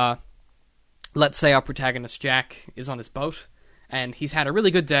 let's say our protagonist Jack is on his boat, and he's had a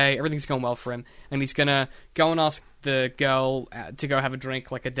really good day, everything's going well for him, and he's gonna go and ask the girl to go have a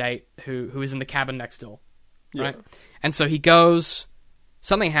drink, like a date, who is in the cabin next door, right? And so he goes,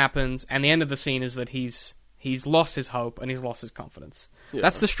 something happens, and the end of the scene is that he's lost his hope and he's lost his confidence.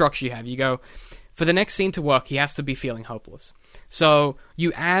 That's the structure you have. You go, for the next scene to work, he has to be feeling hopeless. So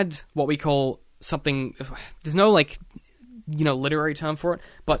you add what we call something, there's no literary term for it,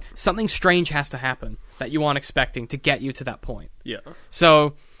 but something strange has to happen that you aren't expecting to get you to that point. Yeah.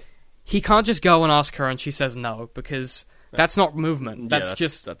 So he can't just go and ask her and she says no, because that's not movement.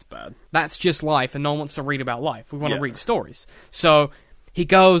 That's bad. That's just life, and no one wants to read about life. We want to read stories. So he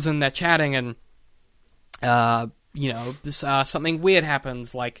goes and they're chatting, and something weird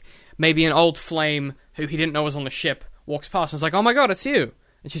happens, like maybe an old flame who he didn't know was on the ship walks past and is like, "Oh my god, it's you!"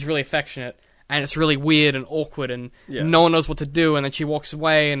 And she's really affectionate, and it's really weird and awkward, and no one knows what to do. And then she walks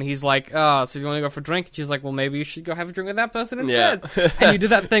away, and he's like, "Oh, so you want to go for a drink?" And she's like, "Well, maybe you should go have a drink with that person instead." And you do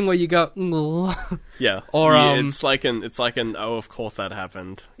that thing where you go, yeah, or it's like an oh, of course that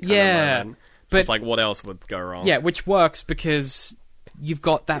happened. But it's like, what else would go wrong? Yeah, which works because you've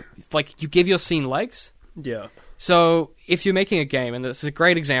got that, like, you give your scene legs. Yeah. So, if you're making a game, and this is a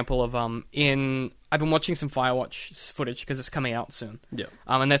great example of, I've been watching some Firewatch footage because it's coming out soon. Yeah.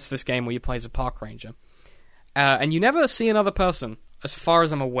 And that's this game where you play as a park ranger. And you never see another person, as far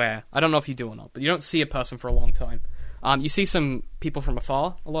as I'm aware. I don't know if you do or not, but you don't see a person for a long time. You see some people from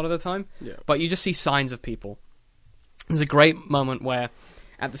afar a lot of the time, but you just see signs of people. There's a great moment where,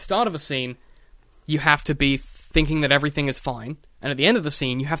 at the start of a scene, you have to be thinking that everything is fine, and at the end of the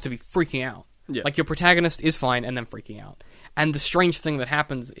scene, you have to be freaking out. Yeah. Like, your protagonist is fine and then freaking out. And the strange thing that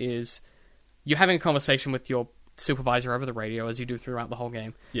happens is you're having a conversation with your supervisor over the radio, as you do throughout the whole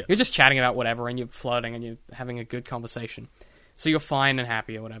game. Yeah. You're just chatting about whatever, and you're flirting, and you're having a good conversation. So you're fine and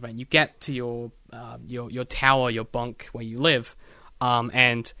happy or whatever, and you get to your tower, your bunk where you live,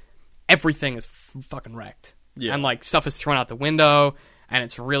 and everything is fucking wrecked. Yeah. And, like, stuff is thrown out the window, and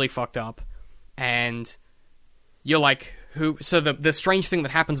it's really fucked up. And you're like, who? So the strange thing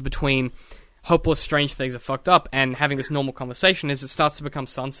that happens between hopeless, strange things are fucked up and having this normal conversation is it starts to become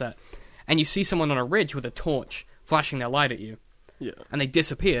sunset, and you see someone on a ridge with a torch flashing their light at you, and they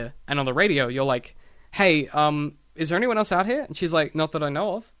disappear, and on the radio you're like, "Hey, is there anyone else out here?" And she's like, "Not that I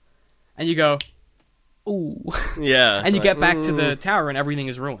know of." And you go, "Ooh." And you get back to the tower and everything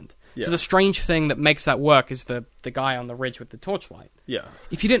is ruined. So the strange thing that makes that work is the guy on the ridge with the torchlight.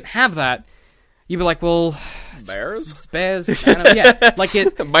 If you didn't have that, you'd be like, well, bears? It's bears. Like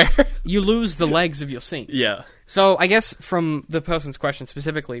you lose the legs of your scene. Yeah. So I guess from the person's question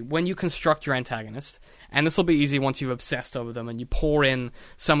specifically, when you construct your antagonist, and this will be easy once you've obsessed over them and you pour in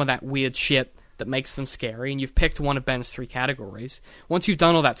some of that weird shit that makes them scary, and you've picked one of Ben's 3 categories, once you've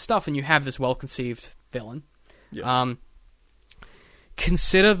done all that stuff and you have this well-conceived villain,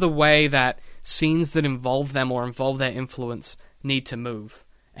 consider the way that scenes that involve them or involve their influence need to move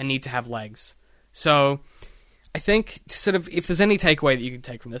and need to have legs. So, I think, sort of, if there's any takeaway that you can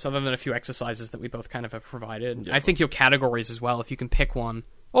take from this, other than a few exercises that we both kind of have provided, I think your categories as well, if you can pick one,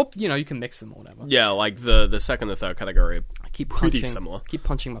 or, you can mix them or whatever. Yeah, like the second and third category, pretty similar. Keep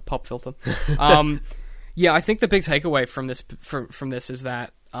punching my pop filter. I think the big takeaway from this is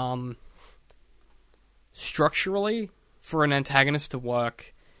that, structurally, for an antagonist to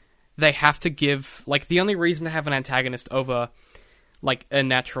work, they have to give, like, the only reason to have an antagonist over, like, a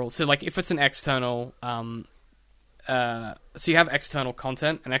natural, so, like, if it's an external, so you have external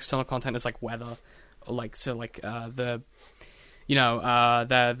content, and external content is, like, weather, like, so, like, the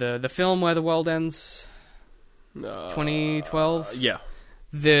film Where the World Ends, 2012? Yeah.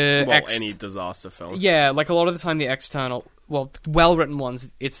 Any disaster film. Yeah, like, a lot of the time the external, well-written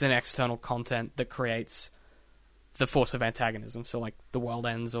ones, it's an external content that creates the force of antagonism, so, like, The World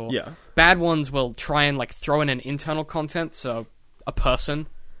Ends, or bad ones will try and, like, throw in an internal content, so a person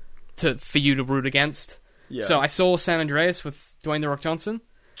for you to root against. So I saw San Andreas with Dwayne The Rock Johnson.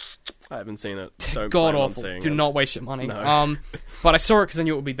 I haven't seen it. God awful. Do not waste your money. No. But I saw it because I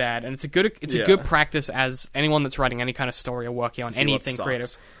knew it would be bad, and it's a good practice as anyone that's writing any kind of story or working on anything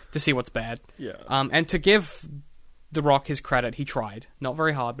creative to see what's bad. And to give The Rock his credit, he tried. Not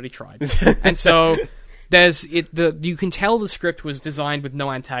very hard, but he tried. And so you can tell the script was designed with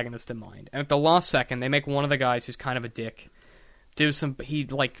no antagonist in mind. And at the last second, they make one of the guys who's kind of a dick he,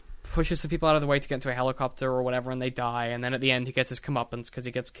 like, pushes some people out of the way to get into a helicopter or whatever, and they die, and then at the end he gets his comeuppance because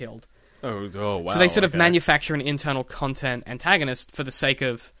he gets killed. Oh, wow. So they sort of manufacture an internal content antagonist for the sake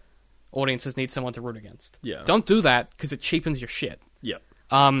of audiences need someone to root against. Don't do that, because it cheapens your shit.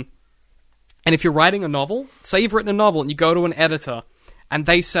 And if you're writing a novel, say you've written a novel and you go to an editor, and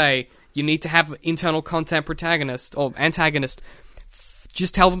they say, You need to have internal content protagonist or antagonist.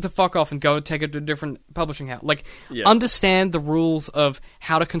 Just tell them to fuck off and go take it to a different publishing house. Like, understand the rules of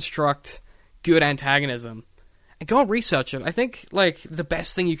how to construct good antagonism. And go and research it. I think, like, the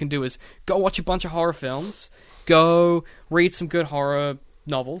best thing you can do is go watch a bunch of horror films. Go read some good horror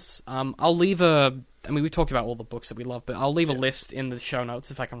novels. I'll leave a... I mean, we talked about all the books that we love, but I'll leave a list in the show notes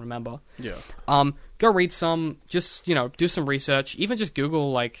if I can remember. Yeah. Go read some. Just, do some research. Even just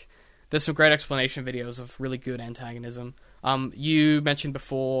Google, like... There's some great explanation videos of really good antagonism. You mentioned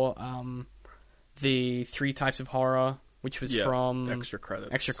before the 3 types of horror, which was from... Extra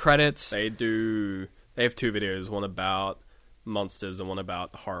Credits. Extra Credits. They have 2 videos, one about monsters and one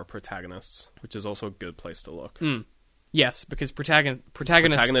about horror protagonists, which is also a good place to look. Yes, because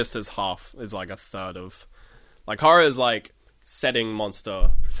protagonist is like a third of... Like, horror is like setting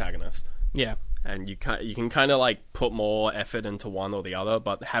monster protagonist. Yeah. And you can kind of like put more effort into one or the other,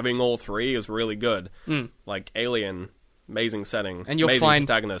 but having all 3 is really good. Like Alien, amazing setting, and you'll amazing find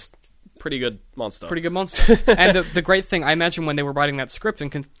protagonist, pretty good monster. And the great thing, I imagine, when they were writing that script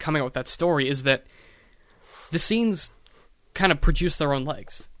and coming up with that story, is that the scenes kind of produce their own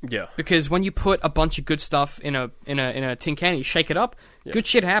legs. Yeah, because when you put a bunch of good stuff in a tin can, you shake it up, good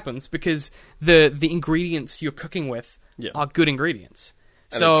shit happens because the ingredients you're cooking with are good ingredients.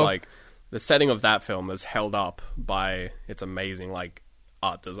 And so it's like, the setting of that film is held up by its amazing, like,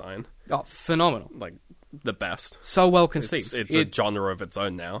 art design. Oh, phenomenal. Like, the best. So well conceived. It's a genre of its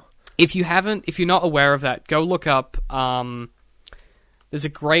own now. If you're not aware of that, go look up, there's a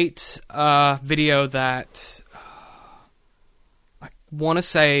great video that, I want to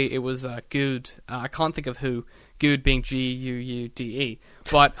say it was Good. I can't think of who. Good being G-U-U-D-E.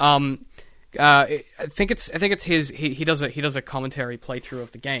 But, I think it's his, he does a commentary playthrough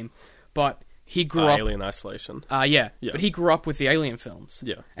of the game. But he grew up... Alien Isolation. Yeah. But he grew up with the Alien films.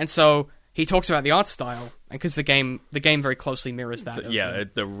 Yeah. And so he talks about the art style, because the game very closely mirrors that.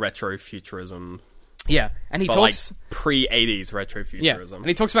 The retro-futurism. Yeah, and he talks... like, pre-80s retro-futurism. Yeah, and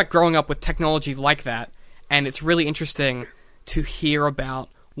he talks about growing up with technology like that, and it's really interesting to hear about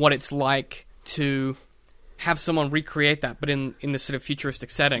what it's like to have someone recreate that, but in this sort of futuristic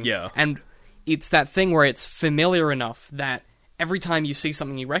setting. Yeah. And it's that thing where it's familiar enough that every time you see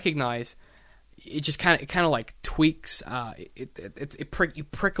something you recognize, it just kind of like tweaks. You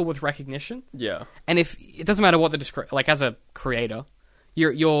prickle with recognition. Yeah, and if it doesn't matter what like as a creator,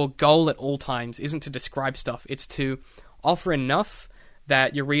 your goal at all times isn't to describe stuff; it's to offer enough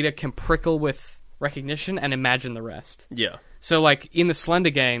that your reader can prickle with recognition and imagine the rest. Yeah. So, like in the Slender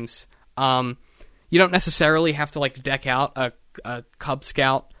games, you don't necessarily have to like deck out a Cub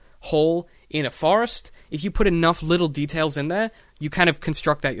Scout hall in a forest. If you put enough little details in there, you kind of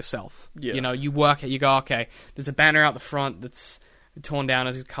construct that yourself. Yeah. You work it, you go, okay, there's a banner out the front that's torn down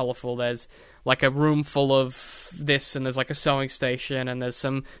as colourful, there's like a room full of this, and there's like a sewing station, and there's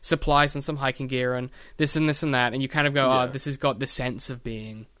some supplies and some hiking gear, and this and this and that, and you kind of go, this has got the sense of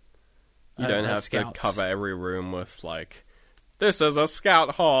being you don't have scouts. to cover every room with like, this is a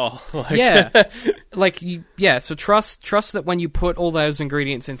scout hall. So trust that when you put all those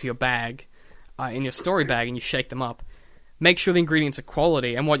ingredients into your bag, in your story bag, and you shake them up, make sure the ingredients are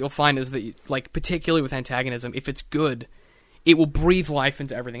quality. And what you'll find is that, like, particularly with antagonism, if it's good, it will breathe life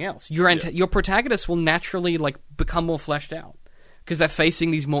into everything else. Your protagonist will naturally like become more fleshed out because they're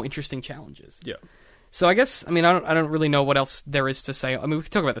facing these more interesting challenges. Yeah. So I guess, I don't really know what else there is to say. I mean, we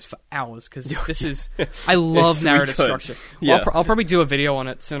could talk about this for hours because this is. I love narrative structure. Well, I'll probably do a video on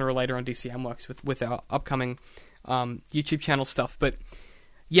it sooner or later on DCM Works with our upcoming YouTube channel stuff. But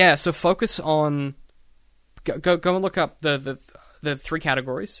yeah, so focus on go and look up the 3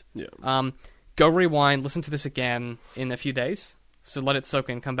 categories. Yeah. Go rewind, listen to this again in a few days. So let it soak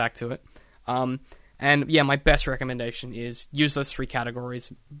in, come back to it. And yeah, my best recommendation is use those 3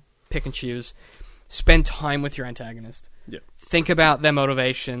 categories, pick and choose. Spend time with your antagonist. Yeah. Think about their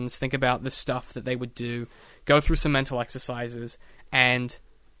motivations. Think about the stuff that they would do. Go through some mental exercises. And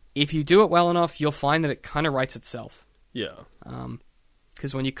if you do it well enough, you'll find that it kind of writes itself. Yeah.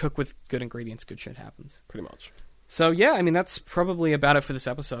 Because when you cook with good ingredients, good shit happens. Pretty much. So yeah, I mean, that's probably about it for this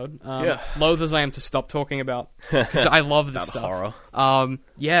episode. Loath as I am to stop talking about, because I love this stuff. Horror.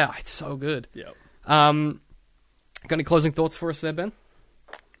 Yeah, it's so good. Yeah. Got any closing thoughts for us there, Ben?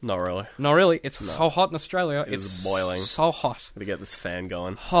 Not really. Not really. It's so hot in Australia. It's boiling. So hot. Gotta get this fan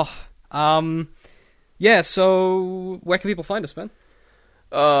going. Yeah, so where can people find us, Ben?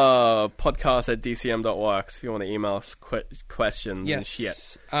 Podcast@dcm.works if you want to email us questions and shit.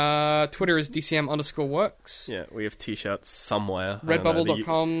 Yes. Twitter is DCM_works. Yeah, we have t-shirts somewhere.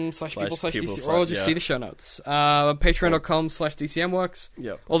 Redbubble.com/people/DCM, or just see the show notes. Patreon.com/DCMworks.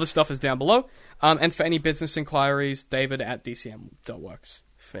 Yep. All the stuff is down below. And for any business inquiries, David@DCM.works.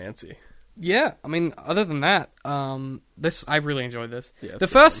 Fancy. Yeah, I mean, other than that, I really enjoyed this. Yeah,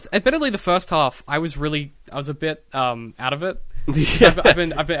 Admittedly, the first half, I was a bit out of it. Yeah. I've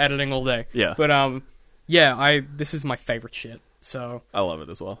been editing all day. Yeah. But this is my favorite shit. So I love it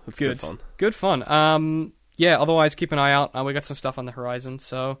as well. It's good fun. Good fun. Otherwise, keep an eye out. We got some stuff on the horizon.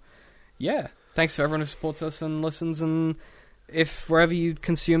 So yeah, thanks for everyone who supports us and listens. And if wherever you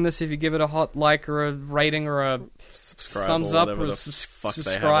consume this, if you give it a hot like or a rating or a Subscribe thumbs or up whatever or the fuck they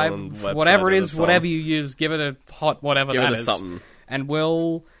have subscribe, on the website whatever it that is, it's whatever on. you use, give it a hot whatever Give that it a is, something. and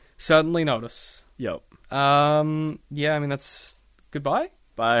we'll certainly notice. Yep. I mean that's goodbye.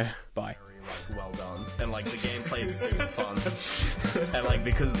 Bye. Bye. Well done, and like the gameplay is super fun, and like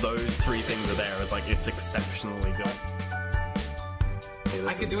because those three things are there, it's like it's exceptionally good.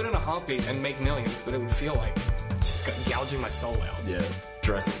 I could do it in a heartbeat and make millions, but it would feel like just gouging my soul out. Yeah,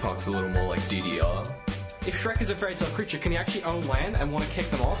 Jurassic Park's a little more like DDR. If Shrek is a fairy tale creature, can he actually own land and want to kick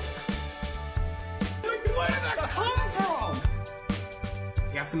them off? Where did that come from?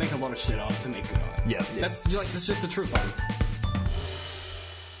 You have to make a lot of shit up to make good art. Yeah. That's just the truth of it.